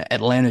than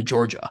Atlanta,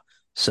 Georgia.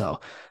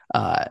 So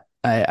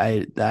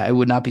I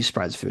would not be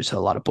surprised if there's a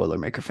lot of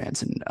Boilermaker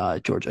fans in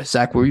Georgia.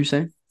 Zach, what were you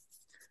saying?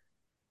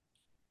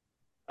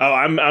 Oh,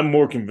 I'm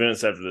more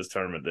convinced after this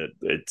tournament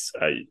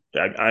that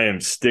I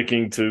am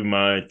sticking to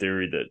my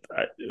theory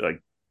that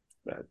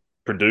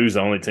Purdue's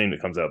the only team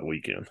that comes out the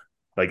weekend.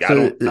 Like I So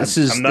don't this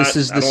I'm is not this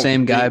is I the don't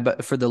same guy, think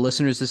but for the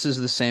listeners, this is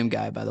the same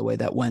guy, by the way,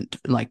 that went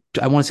like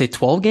I want to say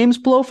 12 games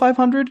below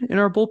 500 in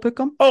our bull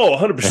pick'em.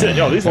 100%.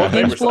 Yo, these are my 12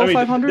 games favorites. I below mean,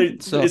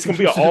 500. So it's going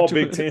to be an all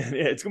Big Ten.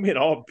 Yeah, it's going to be an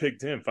all Big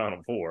Ten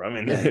Final Four. I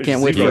mean, yeah, there's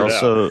can't wait You zero for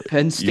doubt. also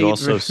Penn you State.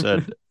 also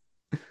said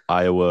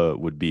Iowa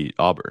would beat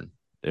Auburn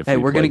if Hey,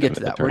 we we're gonna played them get in to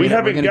the that. We tournament. We're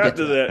haven't gonna got get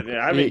to to that. that.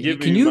 I haven't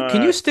given you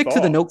Can you my stick to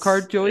the note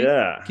card, thoughts. Joey?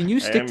 Yeah, Can you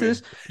stick I to mean,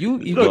 this? You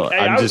look, Well,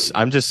 hey,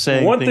 I'm just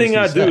saying one things thing he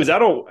I do is said. I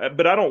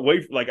don't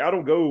wait. Like I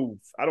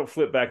don't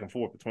flip back and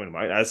forth between them.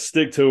 I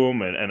stick to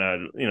them and I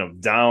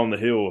down the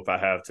hill if I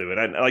have to. And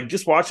I like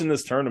just watching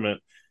this tournament.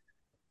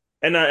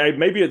 And I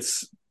maybe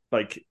it's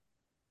like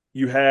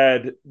you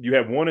have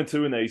 1 and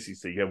 2 in the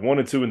ACC, you have 1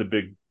 and 2 in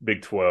the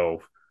Big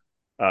 12,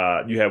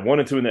 you have 1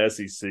 and 2 in the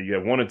SEC, you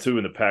have 1 and 2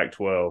 in the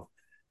Pac-12,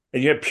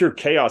 and you have pure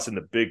chaos in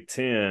the Big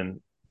 10.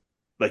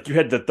 Like you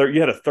had you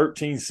had a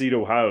 13 seed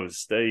Ohio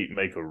State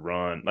make a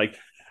run. Like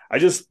I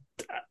just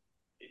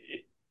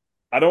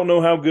I don't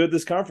know how good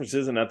this conference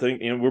is, and I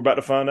think we're about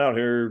to find out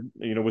here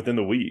within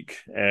the week.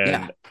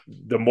 yeah,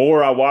 And the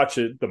more I watch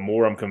it, the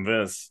more I'm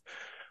convinced.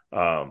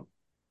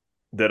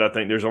 That I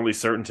think there's only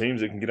certain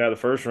teams that can get out of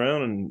the first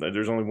round, and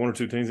there's only 1 or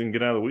 2 teams that can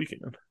get out of the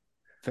weekend.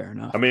 fair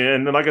enough. I mean,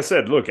 and like I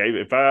said, look,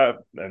 if I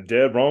am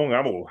dead wrong,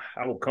 I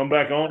will come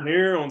back on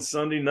here on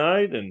Sunday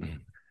night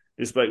and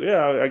just like,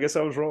 yeah, I guess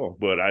I was wrong.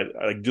 But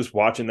I just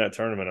watching that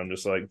tournament, I'm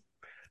just like,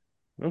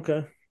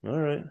 okay, all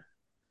right,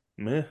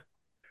 meh.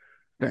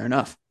 Fair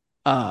enough.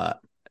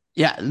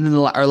 Yeah. And then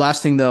our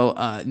last thing though,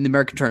 in the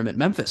American tournament,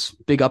 Memphis,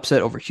 big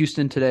upset over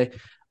Houston today.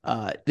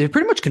 They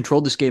pretty much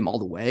controlled this game all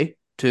the way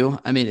too.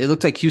 I mean, it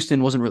looked like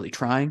Houston wasn't really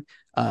trying,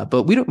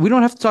 but we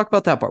don't have to talk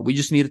about that part. We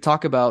just need to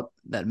talk about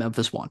that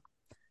Memphis won.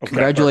 Okay,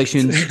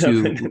 Congratulations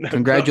perfect.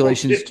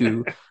 congratulations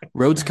to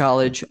Rhodes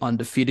College on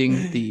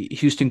defeating the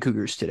Houston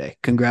Cougars today.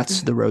 Congrats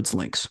to the Rhodes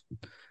Lynx.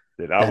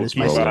 Dude, That is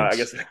my I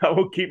guess I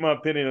will keep my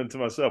opinion to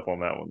myself on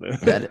that one.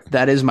 Then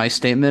that is my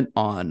statement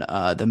on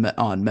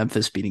on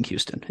Memphis beating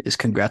Houston. Is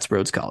congrats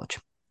Rhodes College.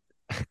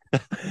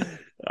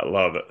 I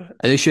love it.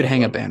 They should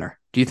hang a banner.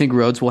 Do you think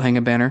Rhodes will hang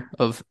a banner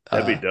of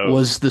that'd be dope.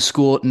 Was the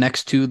school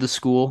next to the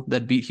school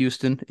that beat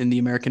Houston in the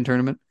American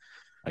tournament?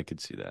 I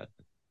could see that.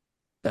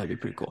 That'd be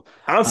pretty cool.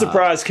 I'm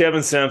surprised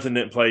Kevin Sampson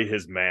didn't play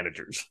his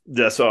managers.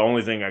 That's the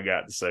only thing I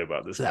got to say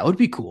about this. That would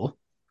be cool.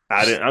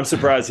 I'm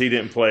surprised he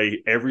didn't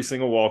play every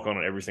single walk on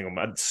and every single.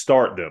 I'd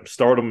start them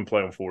and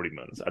play them 40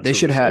 minutes. They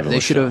should have.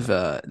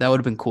 That would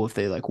have been cool if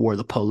they like wore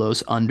the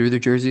polos under their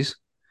jerseys.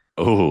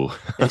 Oh,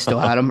 they still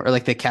had them, or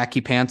like the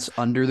khaki pants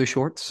under the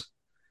shorts,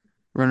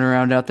 running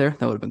around out there.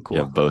 That would have been cool.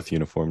 Yeah, both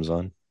uniforms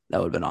on.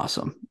 That would have been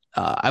awesome.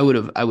 I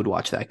would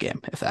watch that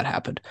game if that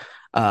happened.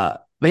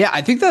 But yeah,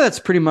 I think that's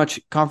pretty much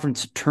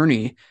conference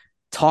tourney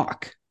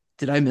talk.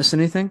 Did I miss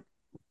anything?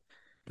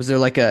 Was there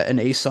like an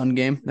A-Sun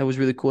game that was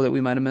really cool that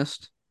we might have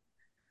missed?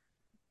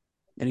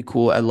 Any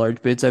cool at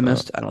large bids I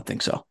missed? I don't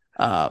think so.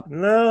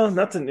 No,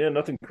 nothing. Yeah,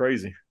 nothing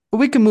crazy. But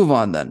we can move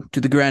on then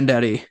to the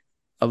granddaddy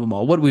of them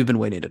all. What we've been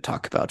waiting to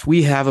talk about.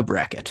 We have a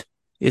bracket.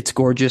 It's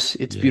gorgeous.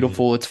 It's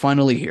beautiful. It's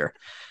finally here.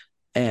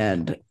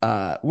 And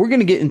we're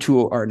going to get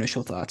into our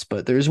initial thoughts,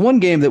 but there's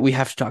one game that we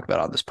have to talk about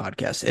on this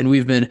podcast, and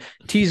we've been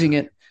teasing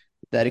it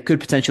that it could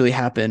potentially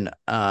happen,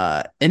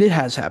 and it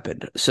has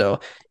happened. So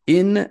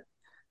in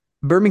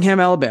Birmingham,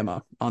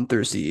 Alabama on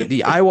Thursday,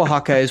 the Iowa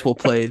Hawkeyes will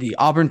play the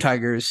Auburn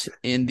Tigers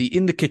in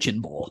the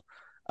Kitchen Bowl.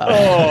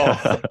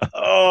 My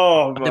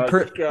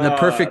the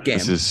perfect game.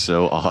 This is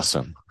so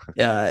awesome.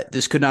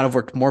 This could not have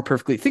worked more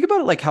perfectly. Think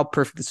about it, like how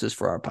perfect this is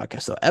for our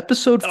podcast. So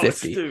episode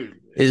 50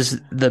 is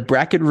the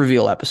bracket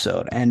reveal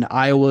episode, and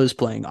Iowa is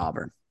playing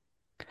Auburn.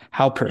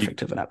 How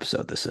perfect of an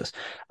episode this is.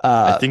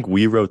 I think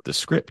we wrote the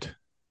script.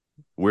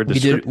 We've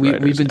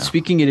been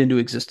speaking it into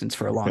existence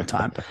for a long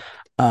time.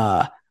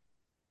 I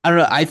don't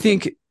know. I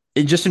think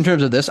just in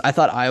terms of this, I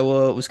thought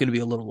Iowa was going to be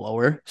a little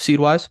lower seed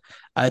wise.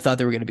 I thought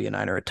they were going to be a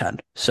 9 or a 10.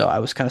 So I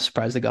was kind of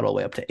surprised they got all the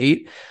way up to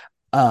 8.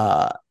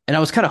 And I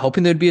was kind of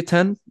hoping they'd be a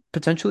 10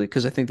 potentially,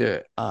 because I think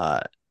that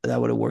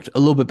would have worked a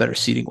little bit better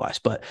seating wise.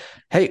 But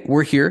hey,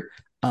 we're here.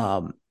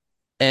 And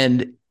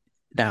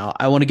now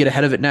I want to get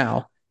ahead of it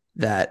now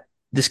that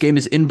this game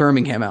is in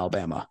Birmingham,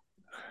 Alabama.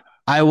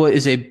 Iowa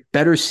is a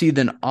better seed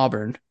than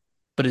Auburn,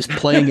 but is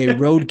playing a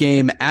road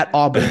game at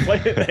Auburn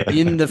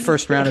in the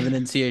first round of an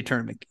NCAA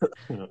tournament.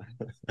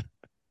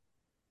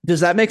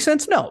 Does that make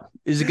sense? No.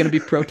 Is it going to be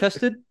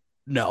protested?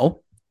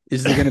 No.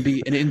 Is there going to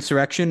be an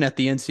insurrection at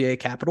the NCAA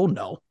Capitol?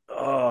 No.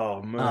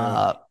 Oh,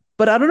 man.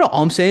 But I don't know.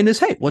 All I'm saying is,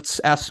 hey, let's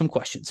ask some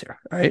questions here.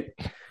 All right.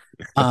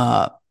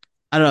 I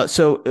don't know.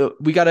 So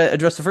we got to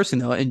address the first thing,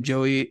 though. And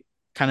Joey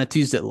kind of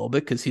teased it a little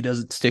bit because he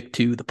doesn't stick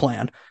to the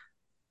plan.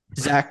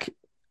 Zach,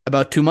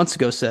 about 2 months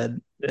ago,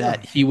 said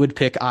that he would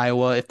pick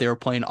Iowa if they were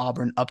playing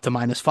Auburn up to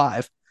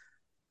 -5.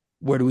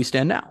 Where do we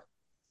stand now?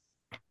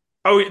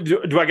 Oh,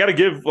 do I got to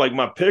give like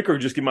my pick or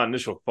just give my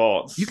initial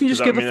thoughts? You can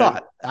just give a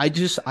thought. I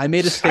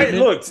made a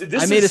statement. Look,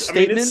 I made a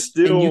statement, it's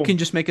still, and you can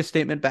just make a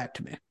statement back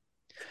to me.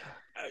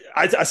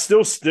 I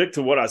still stick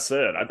to what I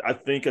said. I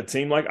think a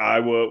team like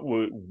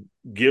Iowa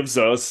gives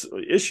us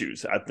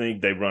issues. I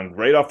think they run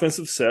great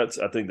offensive sets.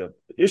 I think the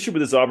issue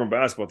with this Auburn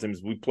basketball team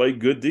is we play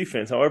good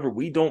defense. However,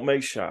 we don't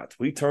make shots.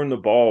 We turn the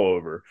ball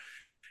over,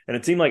 and a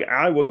team like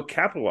Iowa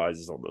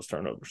capitalizes on those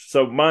turnovers.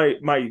 So my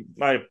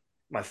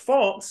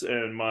thoughts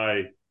and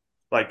my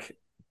like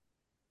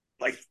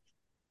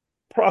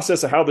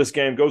process of how this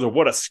game goes or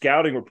what a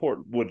scouting report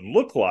would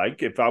look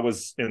like if I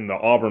was in the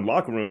Auburn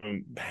locker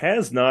room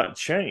has not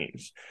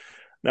changed.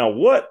 Now,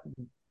 what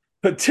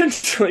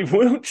potentially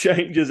will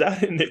change is I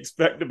didn't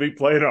expect to be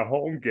playing a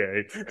home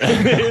game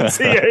in the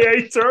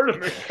NCAA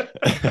tournament.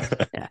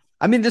 Yeah.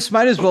 I mean, this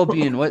might as well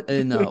be in what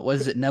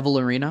is it, Neville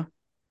Arena?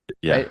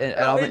 Yeah. Right?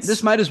 At Auburn.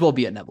 This might as well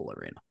be at Neville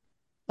Arena.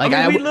 Like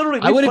I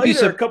wouldn't be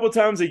there a couple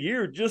times a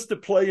year just to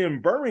play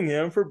in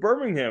Birmingham for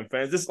Birmingham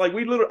fans. It's like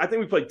I think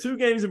we played 2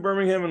 games in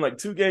Birmingham and like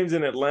 2 games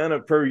in Atlanta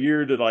per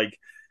year to like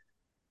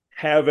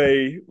have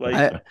a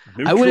like.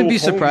 I wouldn't be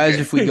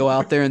surprised if we go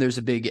out there and there's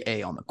a big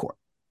A on the court.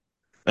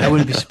 I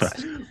wouldn't be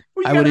surprised.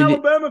 We got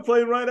Alabama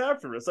playing right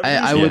after us.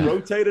 I would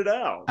rotate it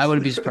out. I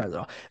wouldn't be surprised at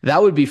all.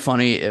 That would be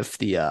funny if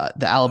the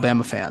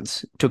Alabama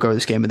fans took over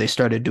this game and they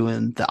started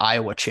doing the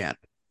Iowa chant.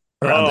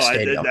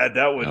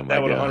 That would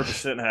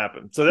 100%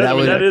 happen. So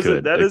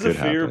that is a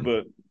fear, happen.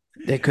 But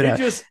they could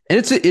have. And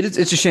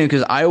it's a shame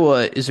because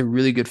Iowa is a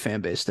really good fan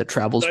base that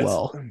travels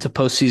well to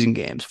postseason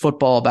games,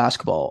 football,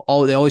 basketball.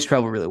 They always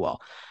travel really well,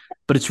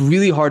 but it's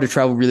really hard to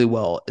travel really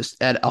well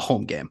at a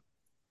home game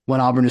when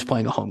Auburn is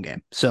playing a home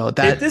game. So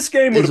that if this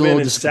game would have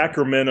been in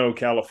Sacramento,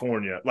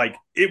 California, like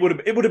it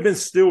would have been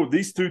still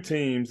these 2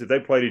 teams if they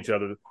played each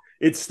other,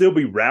 it'd still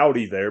be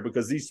rowdy there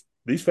because these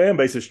fan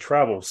bases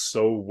travel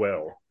so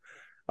well.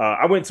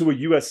 I went to a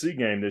USC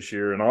game this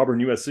year, an Auburn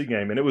USC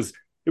game, and it was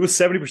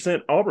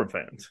 70% Auburn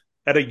fans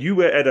at a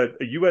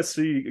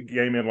USC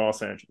game in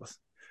Los Angeles.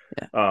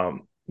 Yeah.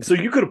 So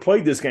you could have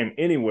played this game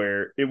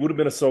anywhere. It would have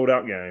been a sold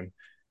out game.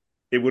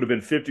 It would have been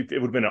 50. It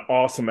would have been an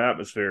awesome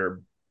atmosphere.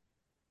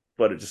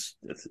 But it's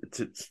this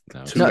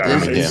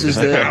is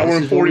the hour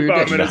and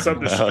 45 minutes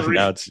up the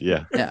street.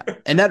 Yeah.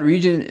 And that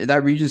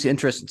region's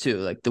interesting too.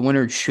 Like the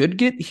winner should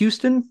get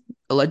Houston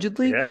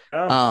allegedly. Yeah.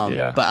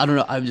 But I don't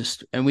know.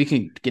 And we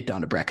can get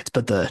down to brackets,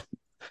 but the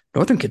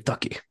Northern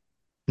Kentucky,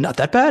 not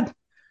that bad.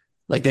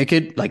 Like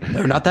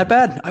they're not that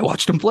bad. I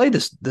watched them play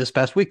this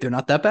past week. They're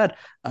not that bad.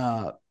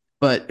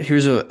 But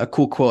here's a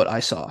cool quote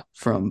I saw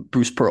from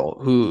Bruce Pearl,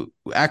 who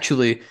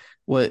actually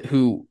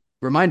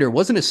reminder,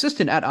 was an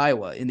assistant at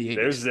Iowa in the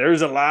 80s.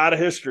 There's a lot of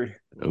history.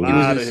 A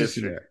lot of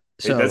history there.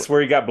 So that's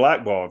where he got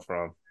blackballed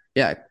from.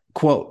 Yeah.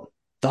 Quote,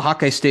 the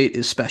Hawkeye State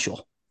is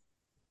special.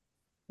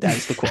 That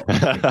is the quote.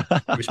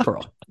 Bruce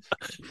Pearl.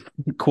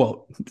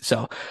 Quote.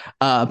 So,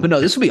 but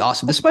no, this will be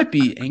awesome. This might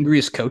be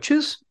angriest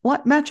coaches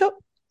matchup.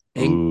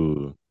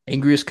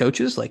 Angriest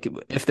coaches. Like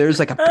if there's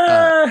like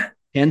a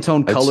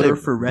Pantone color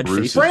for red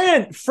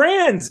faces.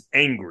 Fran's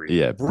angry.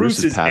 Yeah,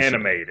 Bruce is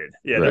animated.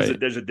 Yeah, right.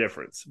 There's a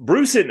difference.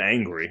 Bruce isn't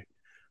angry.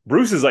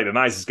 Bruce is like the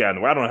nicest guy in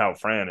the world. I don't know how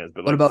Fran is,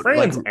 but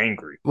Fran's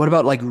angry. What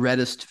about like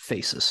reddest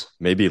faces?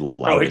 Maybe loudest.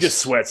 Oh, he just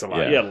sweats a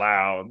lot. Yeah,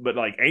 loud. But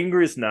like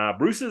angriest, nah.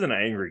 Bruce isn't an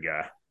angry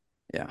guy.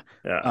 Yeah.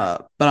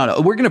 But I don't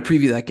know. We're gonna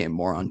preview that game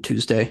more on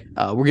Tuesday.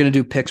 We're gonna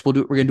do picks.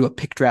 We're gonna do a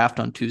pick draft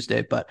on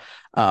Tuesday, but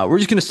we're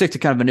just gonna stick to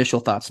kind of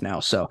initial thoughts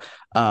now. So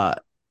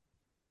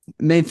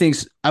main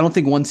things, I don't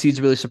think 1 seed's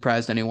really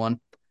surprised anyone.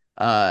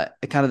 Kind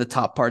of the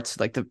top parts,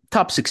 like the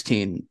top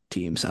 16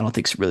 teams, I don't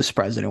think really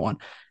surprised anyone.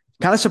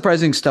 Kind of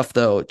surprising stuff,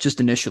 though,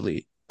 just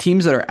initially.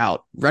 Teams that are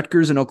out,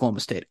 Rutgers and Oklahoma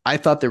State, I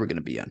thought they were going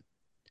to be in.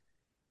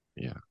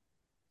 Yeah.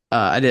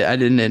 I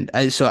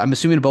didn't. So I'm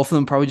assuming both of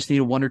them probably just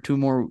needed 1 or 2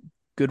 more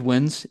good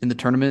wins in the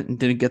tournament and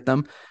didn't get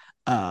them.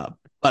 But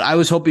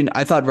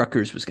I thought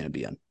Rutgers was going to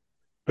be in.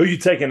 Who you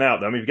taking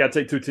out? I mean, you got to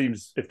take 2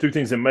 teams. If 2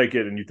 teams didn't make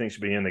it and you think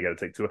should be in, they got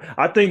to take 2.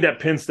 I think that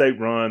Penn State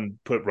run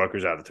put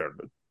Rutgers out of the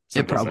tournament.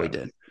 It probably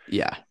did.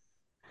 Yeah.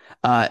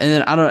 And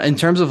then in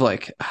terms of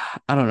like,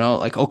 I don't know,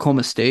 like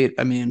Oklahoma State,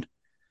 I mean.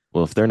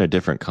 Well, if they're in a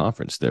different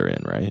conference, they're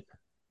in, right?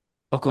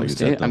 Oklahoma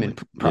State, I mean,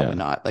 probably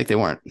not. Like they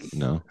weren't.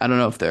 No. I don't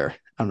know if they're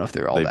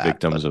all that.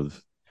 Victims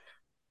of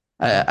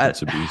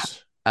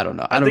abuse. I don't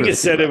know. I think it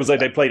said it was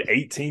like they played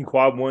 18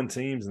 quad 1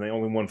 teams and they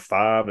only won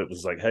 5. It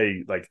was like,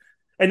 hey, like.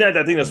 And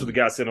I think that's what the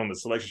guy said on the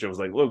selection show was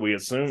like, look, we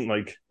assume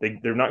like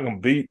they're not going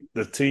to beat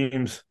the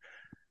teams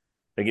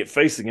they get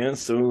faced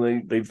against, so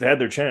they've had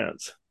their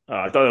chance.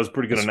 I thought that was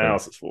pretty good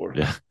analysis for it.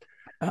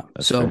 Yeah.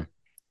 So,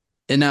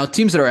 and now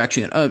teams that are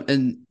actually in,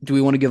 and do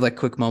we want to give like a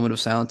quick moment of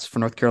silence for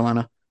North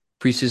Carolina?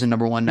 Preseason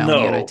number 1 now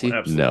in the NIT?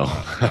 Absolutely. No.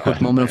 Quick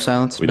moment of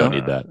silence? We don't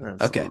need that.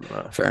 Okay,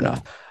 fair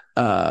enough.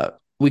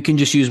 We can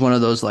just use one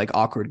of those like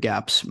awkward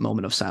gaps.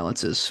 Moment of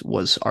silences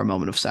was our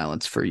moment of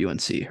silence for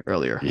UNC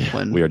earlier. Yeah,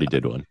 when we already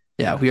did one.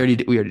 Yeah, we already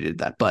did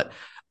that. But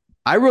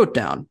I wrote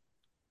down,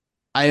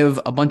 I have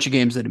a bunch of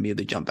games that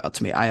immediately jump out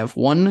to me. I have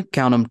 1,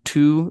 count them,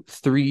 2,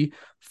 3,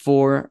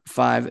 4,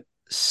 5,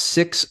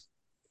 six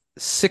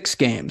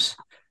games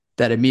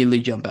that immediately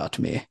jump out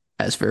to me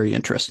as very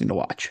interesting to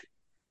watch.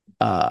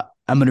 I'm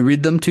going to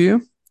read them to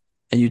you,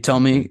 and you tell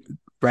me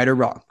right or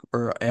wrong,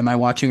 or am I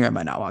watching or am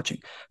I not watching?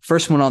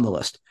 First one on the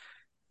list: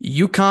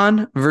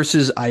 UConn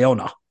versus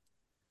Iona,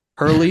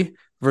 Hurley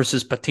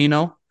versus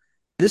Patino.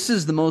 This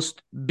is the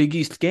most Big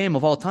East game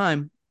of all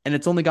time, and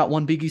it's only got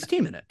one Big East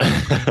team in it.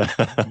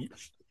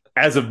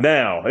 As of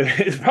now,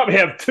 it's probably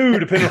have two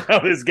depending on how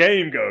this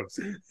game goes.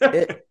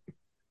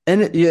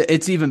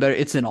 It's even better.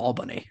 It's in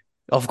Albany.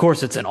 Of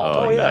course, it's in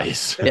Albany. Oh,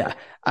 nice. Yeah.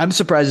 I'm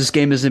surprised this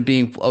game isn't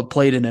being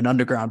played in an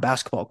underground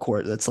basketball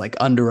court that's like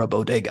under a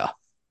bodega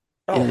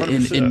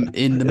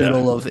in the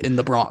middle of in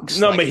the Bronx.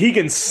 No, like,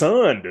 Mohegan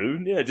Sun,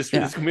 dude. Yeah, it's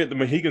going to be at the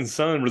Mohegan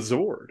Sun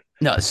Resort.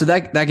 No, so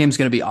that game's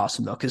going to be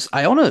awesome though, because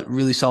Iona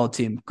really solid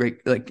team, great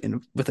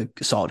with a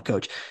solid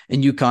coach,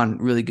 and UConn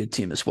really good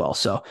team as well.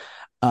 So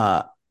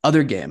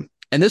other game,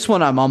 and this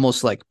one I'm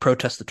almost like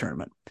protest the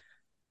tournament: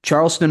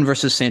 Charleston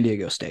versus San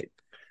Diego State.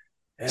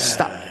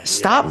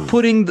 Stop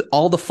putting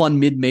all the fun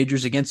mid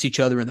majors against each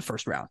other in the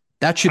first round.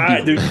 That should be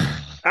illegal.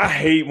 I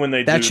hate when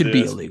they that do should this.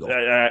 Be illegal.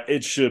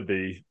 It should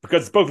be,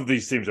 because both of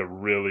these teams are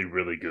really,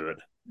 really good.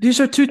 These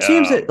are two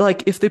teams that,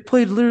 like, if they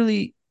played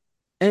literally,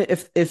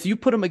 if you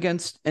put them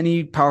against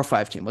any Power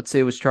 5 team, let's say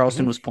it was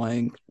Charleston was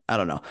playing, I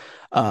don't know,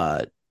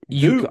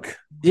 Duke.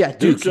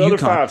 Duke's the other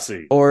 5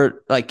 seed,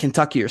 or like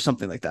Kentucky or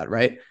something like that,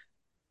 right?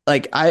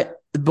 Like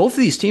both of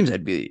these teams,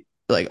 I'd be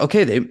like,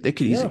 okay, they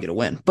could easily get a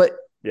win, but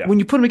when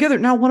you put them together,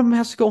 now one of them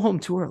has to go home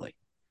too early.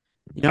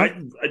 You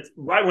know?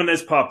 Right when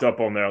this popped up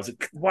on there, I was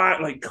like, why?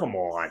 Like, come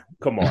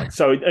on.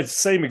 So it's the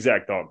same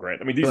exact thought,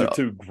 Grant. I mean, these are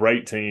two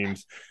great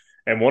teams,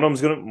 and one of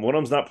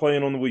them's not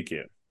playing on the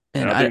weekend.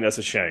 And I think that's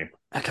a shame.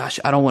 Gosh,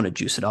 I don't want to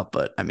juice it up,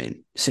 but I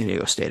mean, San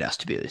Diego State has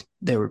to be.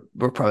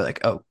 We're probably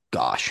like, oh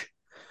gosh.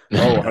 Oh,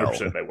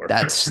 100% they were.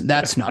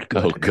 That's not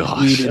good. Oh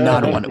gosh. We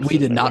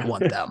did not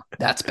want them.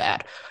 That's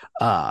bad.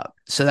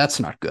 So that's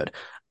not good.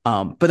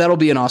 But that'll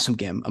be an awesome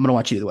game. I'm gonna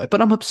watch either way.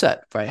 But I'm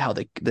upset, right? How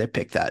they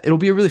picked that. It'll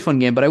be a really fun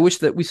game. But I wish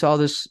that we saw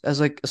this as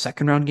like a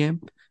second round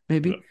game.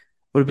 Maybe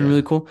would have been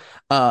really cool.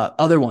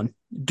 Other one: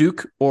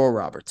 Duke, Oral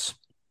Roberts.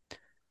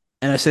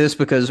 And I say this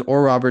because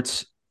Oral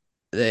Roberts,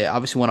 they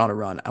obviously went on a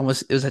run.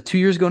 Was that 2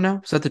 years ago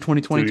now? Is that the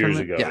 2020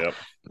 tournament? 2 years ago. Yeah.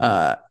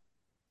 Yep.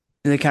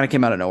 And they kind of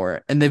came out of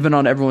nowhere, and they've been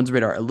on everyone's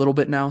radar a little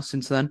bit now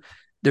since then.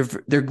 They're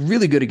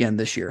really good again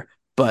this year,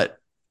 but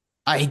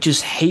I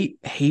just hate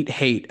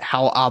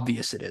how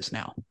obvious it is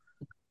now.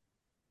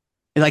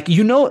 Like,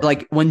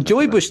 like when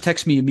Joey Bush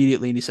texts me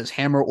immediately and he says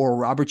Hammer or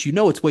Roberts,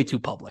 it's way too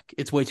public.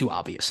 It's way too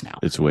obvious now.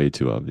 It's way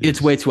too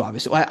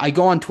obvious. I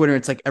go on Twitter,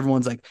 it's like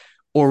everyone's like,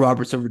 or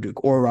Roberts over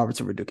Duke, or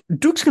Roberts over Duke.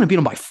 Duke's going to beat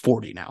them by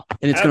 40 now.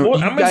 And it's going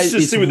to, I'm going to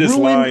just see what this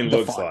line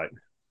looks fun. like.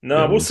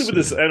 No, we'll see what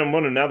this, and I'm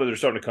wondering now that they're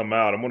starting to come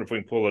out, I'm wondering if we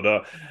can pull it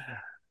up.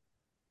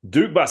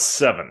 Duke by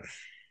 7.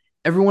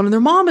 Everyone and their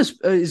mom is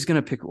going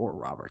to pick Oral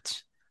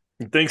Roberts.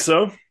 You think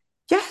so?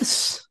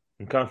 Yes.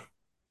 Okay.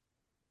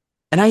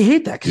 And I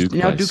hate that because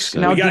Duke's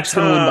going to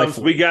win by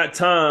 4. We got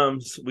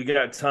times.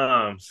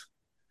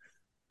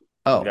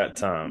 Oh, we got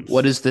times.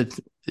 What is the?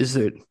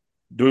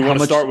 Do we want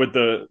to start with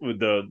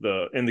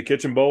the in the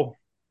kitchen bowl?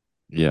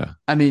 Yeah.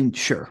 I mean,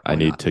 sure. I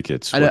need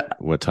tickets.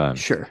 What time?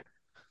 Sure.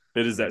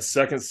 It is that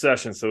second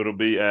session, so it'll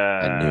be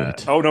I knew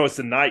it. Oh no, it's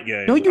the night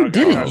game. No, you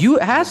didn't. You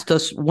asked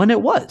us when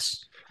it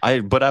was.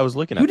 But I was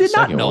looking at you the did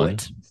not second know one.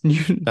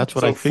 it. That's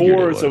what I figured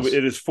it was. So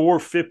it is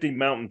 4:50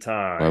 Mountain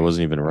Time. I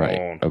wasn't even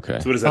right.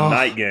 Okay. So it is a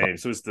night game.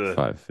 So it's the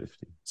 5:50.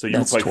 So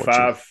you play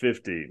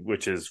 5:50,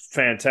 which is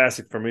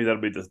fantastic for me.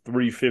 That'll be the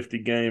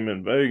 3:50 game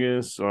in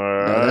Vegas. All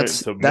right.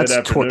 So that's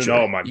torture.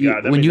 Oh my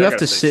god! When you have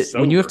to sit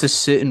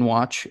and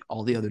watch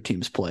all the other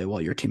teams play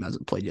while your team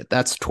hasn't played yet,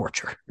 that's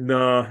torture.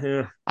 No,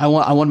 yeah. I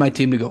want my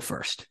team to go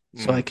first,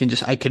 so I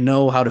can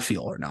know how to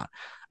feel or not.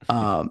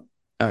 All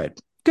right,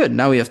 good.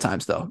 Now we have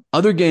times though.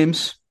 Other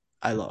games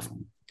I love,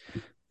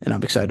 and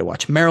I'm excited to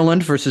watch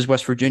Maryland versus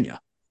West Virginia.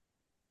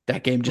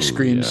 That game just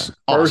screams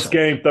awesome. First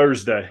game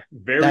Thursday.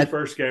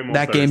 First game on Thursday.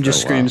 That game just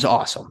screams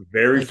aweson.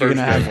 First game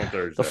on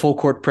Thursday. The full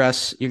court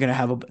press. You're going to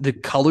have the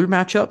color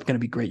matchup. Going to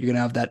be great. You're going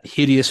to have that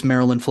hideous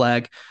Maryland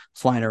flag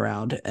flying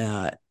around.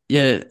 And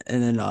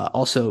then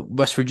also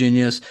West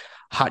Virginia's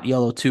hot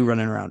yellow too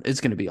running around.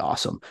 It's going to be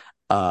awesome.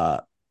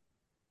 Other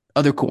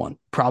cool one,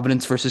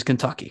 Providence versus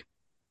Kentucky.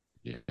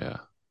 Yeah.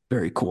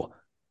 Very cool.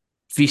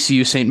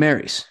 VCU St.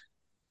 Mary's.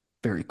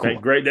 Very cool.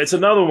 Great. That's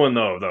another one,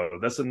 though.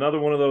 That's another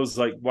one of those,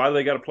 like, why do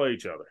they got to play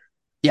each other?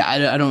 Yeah,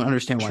 I don't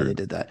understand why they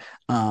did that.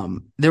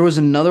 There was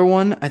another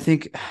one, I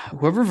think,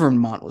 whoever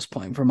Vermont was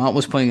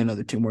playing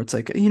another team where it's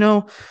like,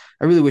 I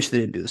really wish they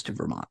didn't do this to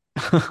Vermont.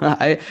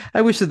 I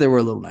wish that they were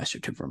a little nicer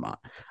to Vermont.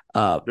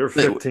 They're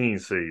 15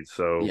 seeds,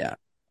 so. Yeah.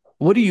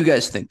 What do you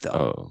guys think,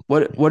 though?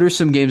 What are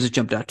some games that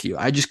jumped out to you?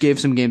 I just gave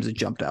some games that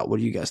jumped out. What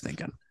are you guys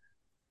thinking?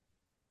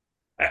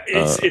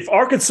 If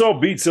Arkansas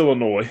beats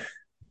Illinois,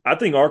 I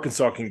think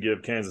Arkansas can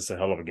give Kansas a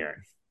hell of a game.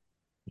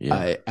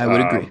 Yeah. I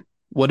would agree.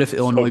 What if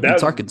Illinois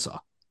beats Arkansas?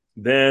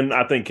 Then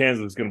I think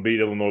Kansas is going to beat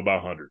Illinois by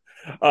 100.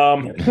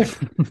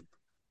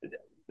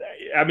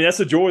 I mean, that's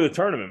the joy of the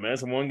tournament, man.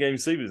 It's a 1-game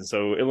season,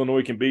 so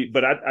Illinois can beat.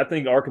 But I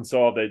think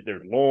Arkansas,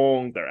 they're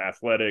long, they're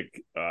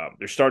athletic,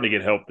 they're starting to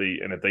get healthy,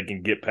 and if they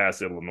can get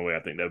past Illinois, I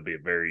think that would be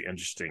a very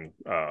interesting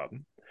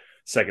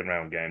second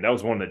round game. That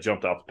was one that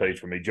jumped off the page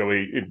for me.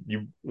 Joey,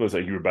 you looks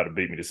like you were about to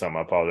beat me to something.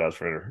 I apologize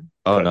for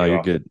Oh cutting no, you you're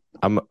off. good.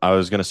 I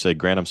was gonna say,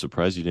 Grant, I'm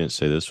surprised you didn't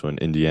say this one.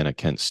 Indiana,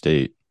 Kent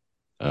State,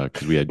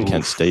 because we had Kent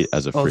Oof. State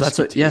as a Oh,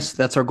 frisky team. yes,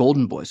 that's our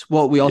Golden Boys.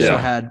 Well, we also Yeah.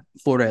 had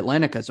Florida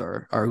Atlantic as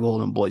our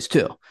Golden Boys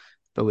too,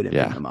 but we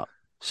didn't bring them up.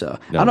 So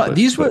I No, don't know.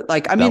 These were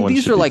like, I mean,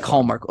 these are like fun.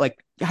 hallmark.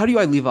 Like, how do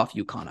I leave off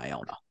UConn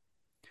Iona?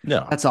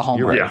 No, that's a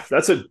hallmark. Yeah,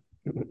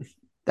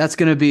 that's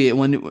gonna be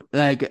when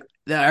like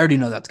I already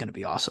know that's gonna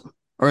be awesome,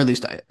 or at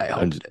least I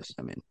hope it is.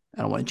 I mean,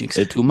 I don't want to jinx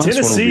it too much.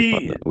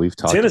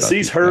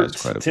 Tennessee's hurt.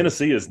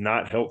 Tennessee is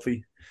not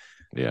healthy.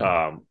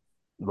 Yeah.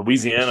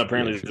 Louisiana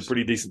apparently is a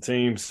pretty decent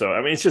team. So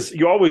I mean, it's just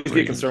you always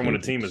get concerned when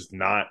a team is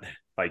not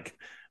like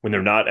when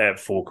they're not at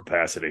full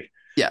capacity.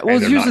 Yeah, well,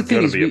 here's the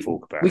thing: is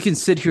we can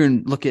sit here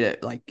and look at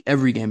it like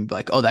every game, and be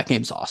like, oh, that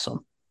game's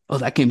awesome. Oh,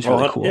 that game's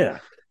really cool. Yeah,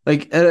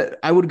 like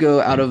I would go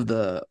out of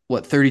the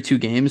 32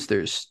 games.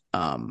 There's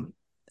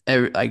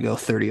I go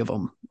 30 of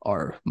them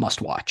are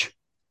must watch.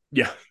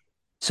 Yeah.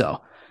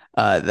 So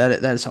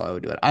that is how I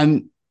would do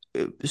it.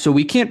 So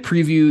we can't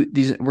preview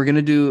these. We're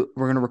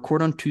gonna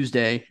record on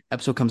Tuesday.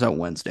 Episode comes out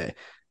Wednesday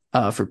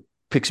for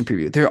picks and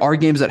preview. There are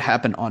games that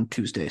happen on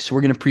Tuesday, so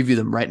we're gonna preview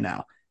them right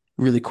now,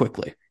 really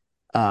quickly.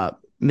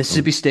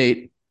 Mississippi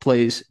State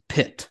plays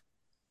Pitt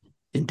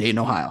in Dayton,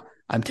 Ohio.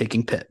 I'm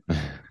taking Pitt.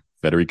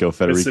 Federico.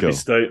 Mississippi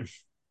State.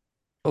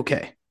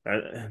 Okay.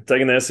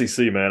 Taking the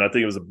SEC, man. I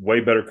think it was a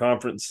way better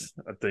conference.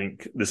 I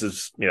think this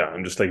is,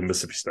 I'm just taking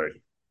Mississippi State.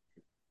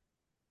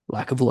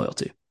 Lack of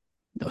loyalty.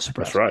 No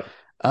surprise. That's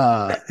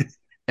right.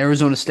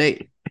 Arizona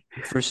State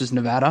versus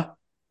Nevada.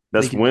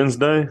 That's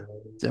Wednesday.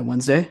 Is that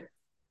Wednesday?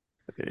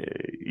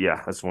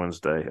 Yeah, that's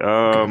Wednesday.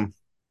 Okay. And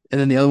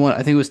then the other one,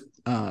 I think it was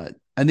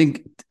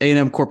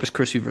A&M Corpus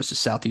Christi versus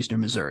Southeastern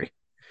Missouri.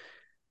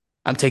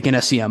 I'm taking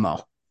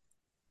SEMO.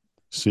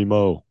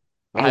 SEMO.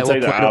 I'm going to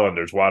take the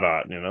Islanders. Why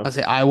not? I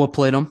say Iowa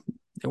played them.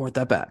 They weren't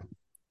that bad.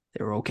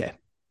 They were okay.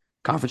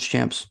 Conference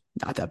champs,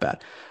 not that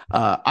bad.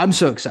 I'm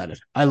so excited.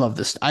 I love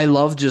this. I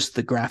love just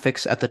the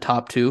graphics at the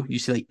top too. You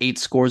see like 8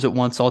 scores at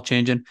once, all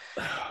changing.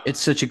 It's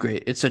such a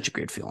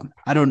great feeling.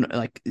 I don't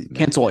like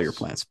cancel all your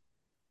plans.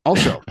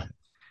 Also,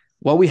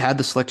 while we had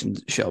the selection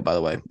show, by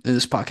the way,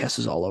 this podcast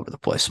is all over the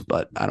place,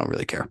 but I don't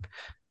really care.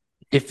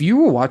 If you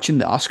were watching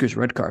the Oscars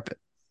red carpet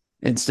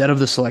instead of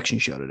the selection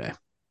show today,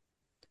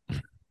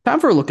 time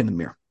for a look in the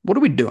mirror. What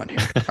are we doing here?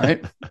 All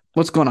right.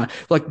 What's going on?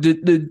 Like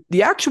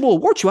the actual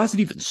award show hasn't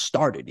even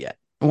started yet.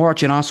 And we're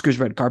watching Oscars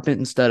red carpet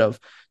instead of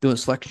doing a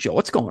selection show.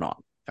 What's going on?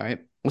 All right.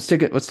 Let's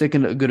take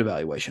a good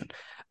evaluation.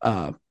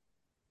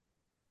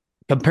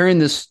 Comparing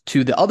this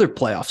to the other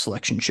playoff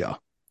selection show,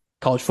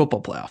 college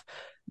football playoff,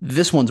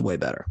 this one's way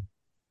better.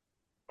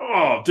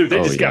 Oh, dude,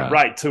 they just got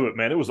right to it,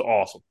 man. It was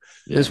awesome.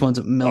 Yeah. This one's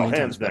a million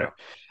times better.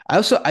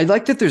 I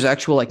like that there's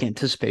actual like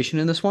anticipation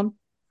in this one.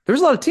 There's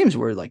a lot of teams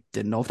where like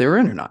didn't know if they were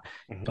in or not.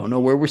 Don't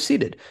know where we're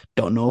seated.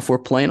 Don't know if we're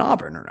playing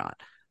Auburn or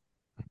not.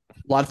 A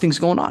lot of things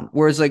going on.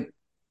 Whereas like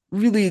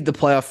really the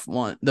playoff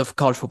one, the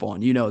college football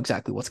one, you know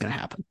exactly what's going to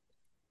happen.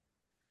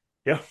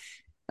 Yeah.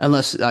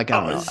 Unless like I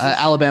don't know,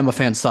 Alabama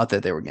fans thought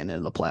that they were getting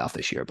into the playoff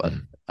this year, but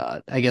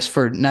I guess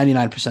for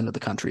 99% of the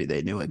country,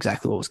 they knew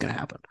exactly what was going to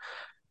happen.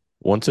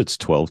 Once it's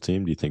 12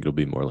 team, do you think it'll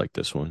be more like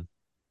this one?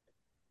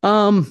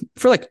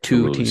 For like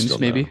 2 teams,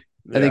 maybe.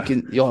 Yeah. I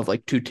think you'll have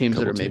like 2 teams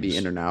that are maybe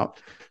in and out.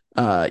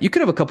 You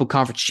could have a couple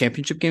conference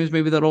championship games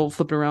maybe that'll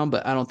flip it around,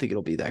 but I don't think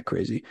it'll be that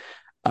crazy.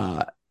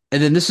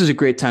 And then this is a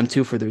great time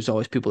too for there's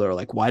always people that are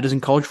like, why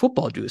doesn't college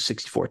football do a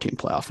 64-team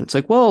playoff? And it's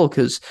like, well,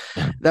 because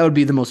that would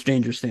be the most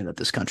dangerous thing that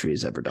this country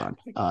has ever done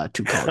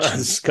to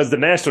college. Because the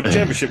national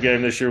championship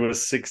game this year was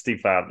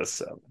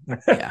 65-7.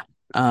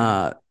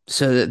 Yeah.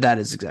 So that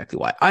is exactly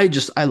why.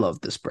 I love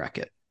this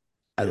bracket.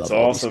 It's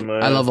awesome,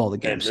 man. I love all the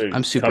games. Dude,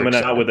 I'm super coming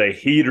excited. out with a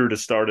heater to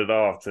start it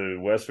off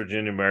to West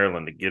Virginia,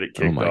 Maryland to get it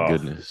kicked off. Oh my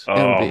goodness!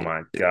 Oh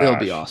my god, it'll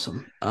be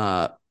awesome.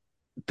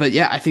 But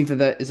yeah, I think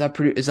is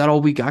that all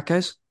we got,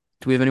 guys?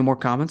 Do we have any more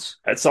comments?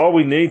 That's all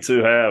we need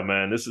to have,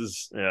 man. This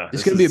is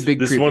It's going to be a big.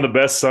 This is one of the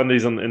best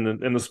Sundays in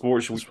the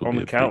sports on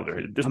the calendar.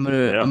 I'm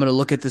gonna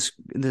look at this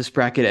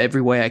bracket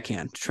every way I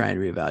can to try and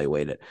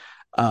reevaluate it.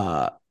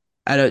 I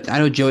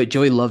know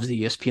Joey loves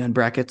the ESPN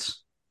brackets.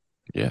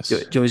 Yes,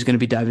 Joey's going to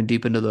be diving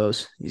deep into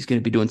those. He's going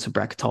to be doing some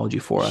bracketology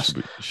for us.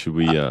 Should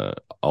we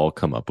all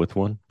come up with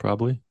one?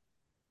 Probably.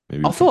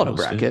 Maybe I'll fill out a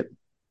bracket.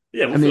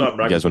 Yeah, we'll fill out a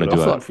bracket. You guys want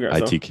to do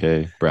an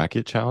ITK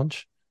bracket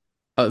challenge?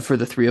 For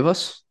the 3 of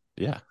us?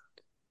 Yeah.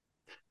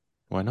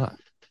 Why not?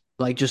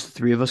 Like just the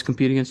 3 of us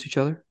compete against each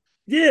other?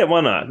 Yeah, why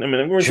not? I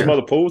mean, we're in some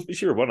other pools, but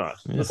sure, why not?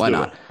 Yeah. Why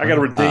not? I got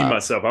to redeem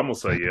myself. I'm gonna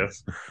say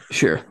yes.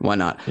 Sure, why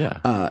not?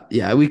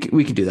 Yeah. We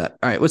can do that.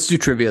 All right, let's do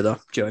trivia though,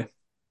 Joey.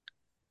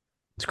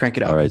 Let's crank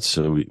it out. All right,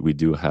 so we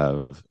do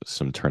have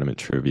some tournament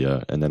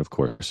trivia, and then of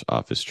course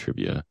office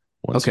trivia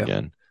once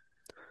again.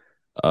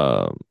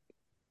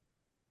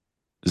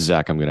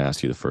 Zach, I'm going to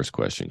ask you the first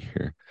question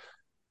here.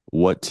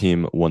 What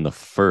team won the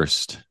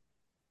first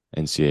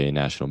NCAA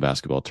national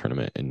basketball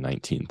tournament in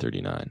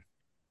 1939?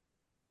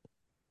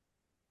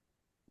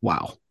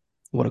 Wow,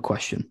 what a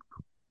question!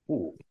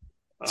 Ooh.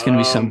 It's gonna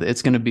be something.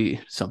 It's gonna be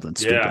something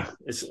stupid. Yeah,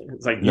 it's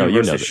like No,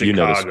 University of you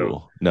know the Chicago.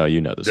 school. No,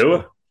 you know the Do it.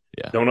 school.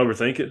 Yeah. Don't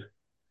overthink it.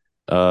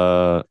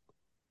 Uh,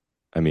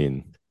 I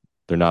mean,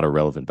 they're not a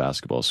relevant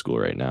basketball school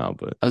right now,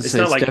 but I would It's say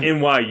not like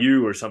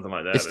NYU or something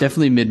like that. it's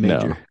definitely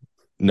mid-major.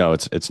 no, no,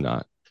 it's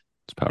not.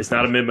 It's Power It's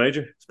not a Five.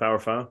 mid-major. It's Power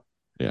Five.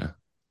 Yeah.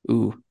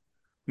 Ooh,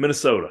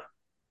 Minnesota.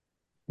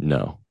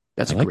 No,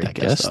 that's I a like great that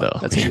guess, guess though. though.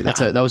 That's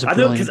Yeah. that was a I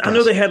know because brilliant I know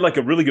guess. they had like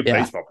a really good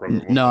Yeah. baseball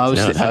program. No,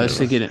 Yeah, I was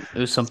thinking it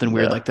was something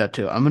weird Yeah. like that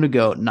too. I'm gonna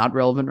go not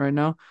relevant right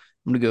now.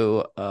 I'm gonna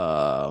go.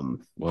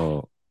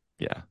 Well,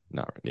 yeah,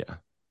 not yeah.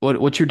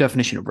 What's your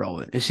definition of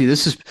relevant? You see,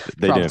 this is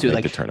They problem didn't too. make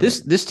Like the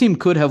tournament. this team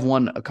could have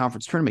won a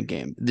conference tournament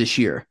game this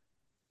year,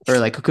 or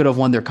like could have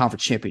won their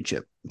conference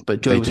championship,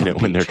 but Joey They was on the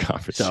didn't win their beach,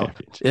 conference so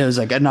championship. it was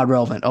like not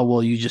relevant. Oh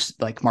well, you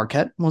just like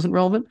Marquette wasn't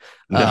relevant.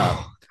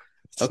 No.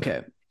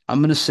 Okay, I'm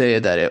gonna say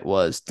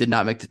that did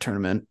not make the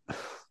tournament.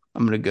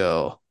 I'm gonna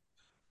go.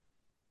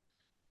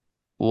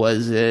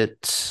 Was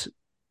it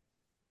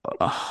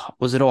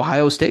was it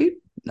Ohio State?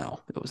 No,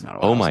 it was not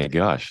Oh Ohio my State.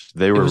 gosh.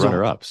 They It were was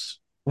runner ups.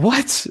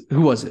 what?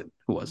 Who was it?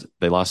 Who was it?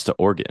 They lost to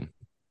Oregon.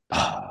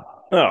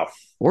 Oh,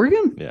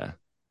 Oregon? Yeah.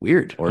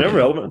 Weird. never Oregon.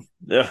 relevant.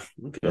 Yeah.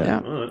 Okay. Yeah.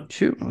 Yeah. All right.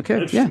 Shoot. Okay.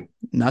 Yeah. Interesting.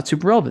 Not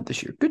super relevant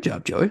this year. Good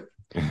job, Joey.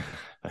 All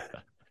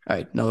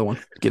right. Another one.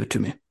 Give it to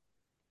me.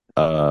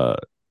 Uh,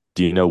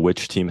 do you know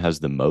which team has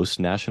the most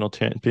national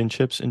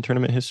championships in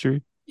tournament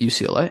history?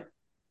 UCLA.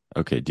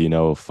 Okay. Do you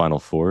know Final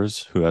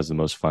Fours? Who has the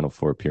most Final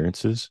Four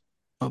appearances?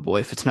 Oh boy,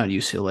 if it's not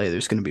UCLA,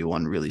 there's going to be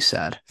one really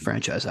sad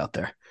franchise out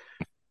there.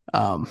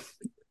 Um,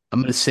 I'm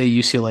going to say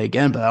UCLA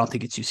again, but I don't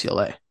think it's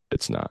UCLA.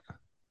 It's not.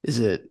 Is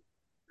it?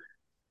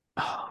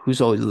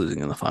 Who's always losing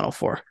in the Final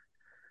Four?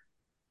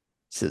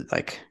 Is it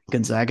like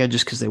Gonzaga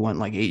just because they went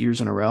like 8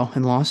 years in a row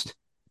and lost?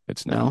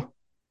 It's not.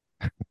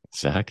 No.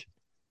 Zach?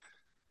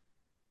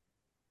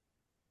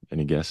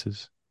 Any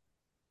guesses?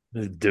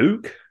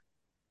 Duke?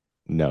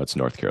 No, it's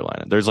North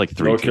Carolina. There's like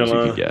three North teams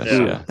Carolina? you could guess.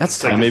 Ooh, Yeah.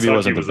 that's And tough. maybe it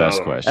wasn't Kentucky the was best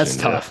out of it. question.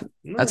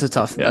 That's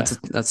tough. Yeah.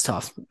 That's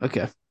tough.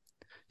 Okay.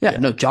 Yeah,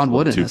 no, John Well,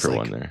 Wooden two has for like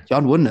one there.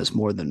 John Wooden has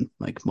more than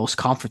like most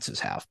conferences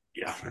have.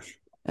 Yeah.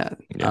 Yeah.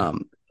 Yeah.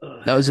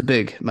 That was a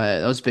big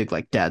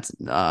like dad's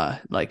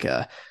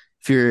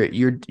if you're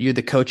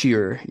the coach of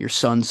your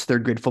son's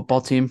third grade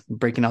football team,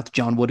 breaking out the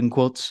John Wooden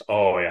quotes.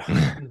 Oh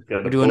yeah.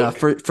 We're doing a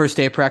first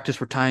day of practice.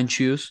 We're tying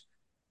shoes.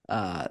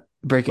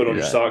 Breaking Put on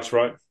your socks,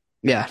 right?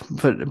 Yeah,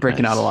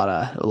 breaking Nice.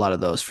 out a lot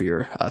of those for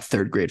your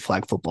third grade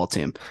flag football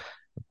team.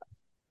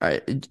 All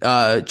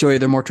right, Joey, are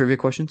there more trivia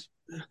questions?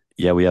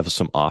 Yeah, we have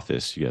some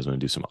office. You guys want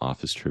to do some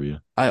office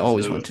trivia? I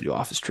always want to do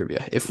office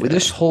trivia. If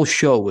this whole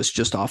show was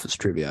just office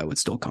trivia, I would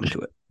still come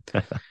to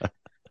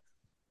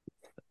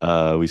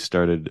it. We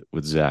started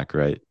with Zach,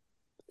 right?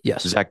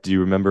 Yes. Zach, do you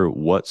remember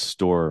what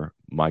store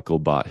Michael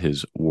bought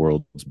his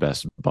world's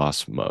best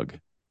boss mug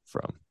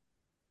from?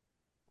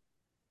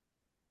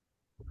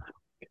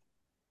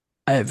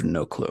 I have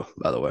no clue,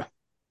 by the way.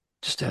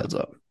 Just a heads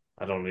up.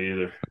 I don't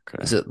either.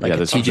 Okay. Is it like a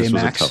TJ this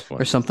Maxx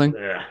or something?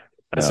 Yeah.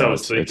 That's what I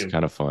was thinking. It's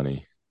kind of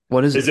funny.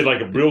 What is it? Is it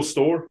like a real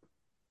store?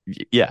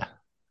 Yeah.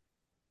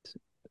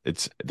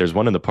 There's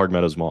one in the Park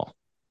Meadows Mall.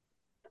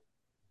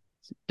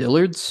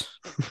 Dillard's?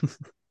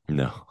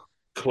 No.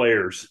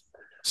 Claire's.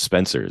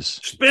 Spencer's.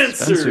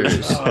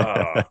 Spencer's.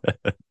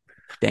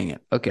 Dang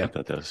it. Okay. I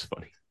thought that was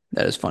funny.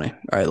 That is funny.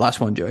 All right, last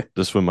one, Joey.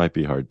 This one might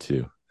be hard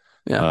too.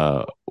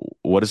 Yeah.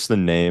 What is the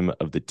name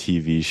of the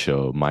TV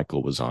show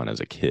Michael was on as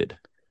a kid?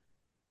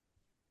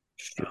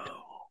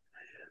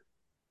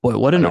 Boy,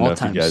 what an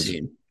all-time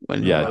scene. Do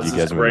you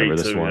guys remember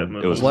this one?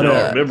 It was.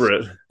 I remember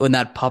it. When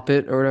that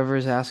puppet or whatever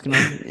is asking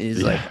him,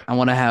 he's like, I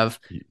want to have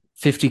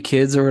 50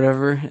 kids or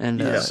whatever.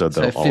 And so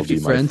they'll all be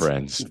my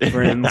friends.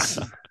 Friends.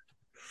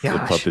 The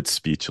puppet's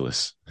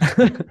speechless.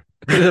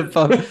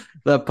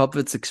 The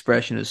puppet's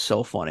expression is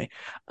so funny.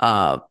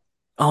 Oh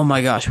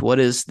my gosh, what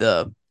is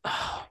the?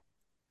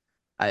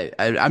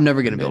 I'm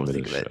never gonna be able to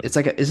think of it. It's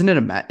like, is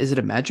it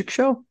a magic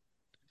show?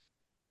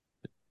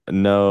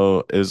 No,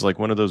 it was like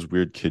one of those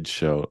weird kids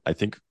show. I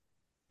think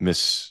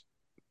Miss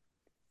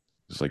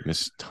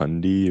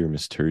Tundy or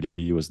Miss Turdy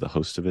was the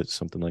host of it,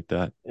 something like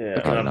that.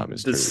 Yeah, not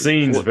Miss the Turdy.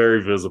 scene's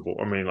very visible.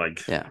 I mean,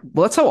 like, yeah.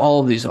 Well, that's how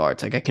all of these are.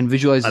 It's like I can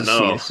visualize the know.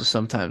 scene. So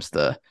sometimes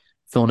the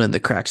filling in the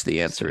cracks of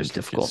the answer is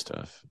difficult.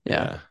 Stuff.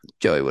 Yeah.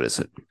 Joey, what is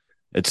it?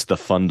 It's the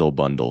Fundle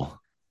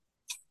Bundle.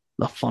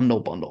 The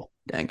Fundle Bundle.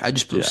 Dang, I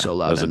just blew so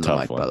loud in the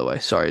mic, by the way.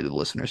 Sorry to the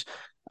listeners.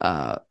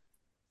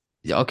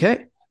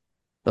 Okay.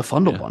 The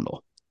Fundle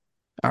Bundle.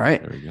 All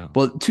right. There we go.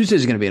 Well, Tuesday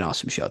is going to be an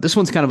awesome show. This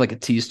one's kind of like a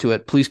tease to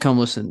it. Please come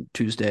listen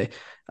Tuesday.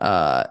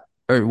 Or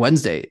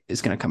Wednesday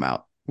is going to come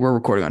out. We're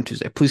recording on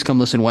Tuesday. Please come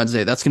listen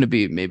Wednesday. That's going to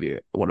be maybe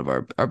one of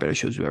our better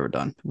shows we've ever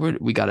done.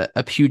 We got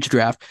a huge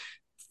draft,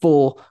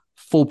 full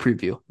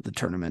preview of the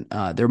tournament.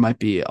 There might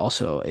be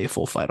also a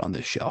full fight on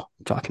this show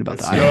talking about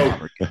the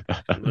Iowa.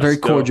 Very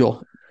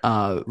cordial.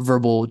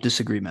 verbal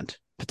disagreement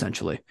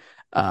potentially.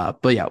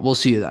 But yeah, we'll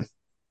see you then.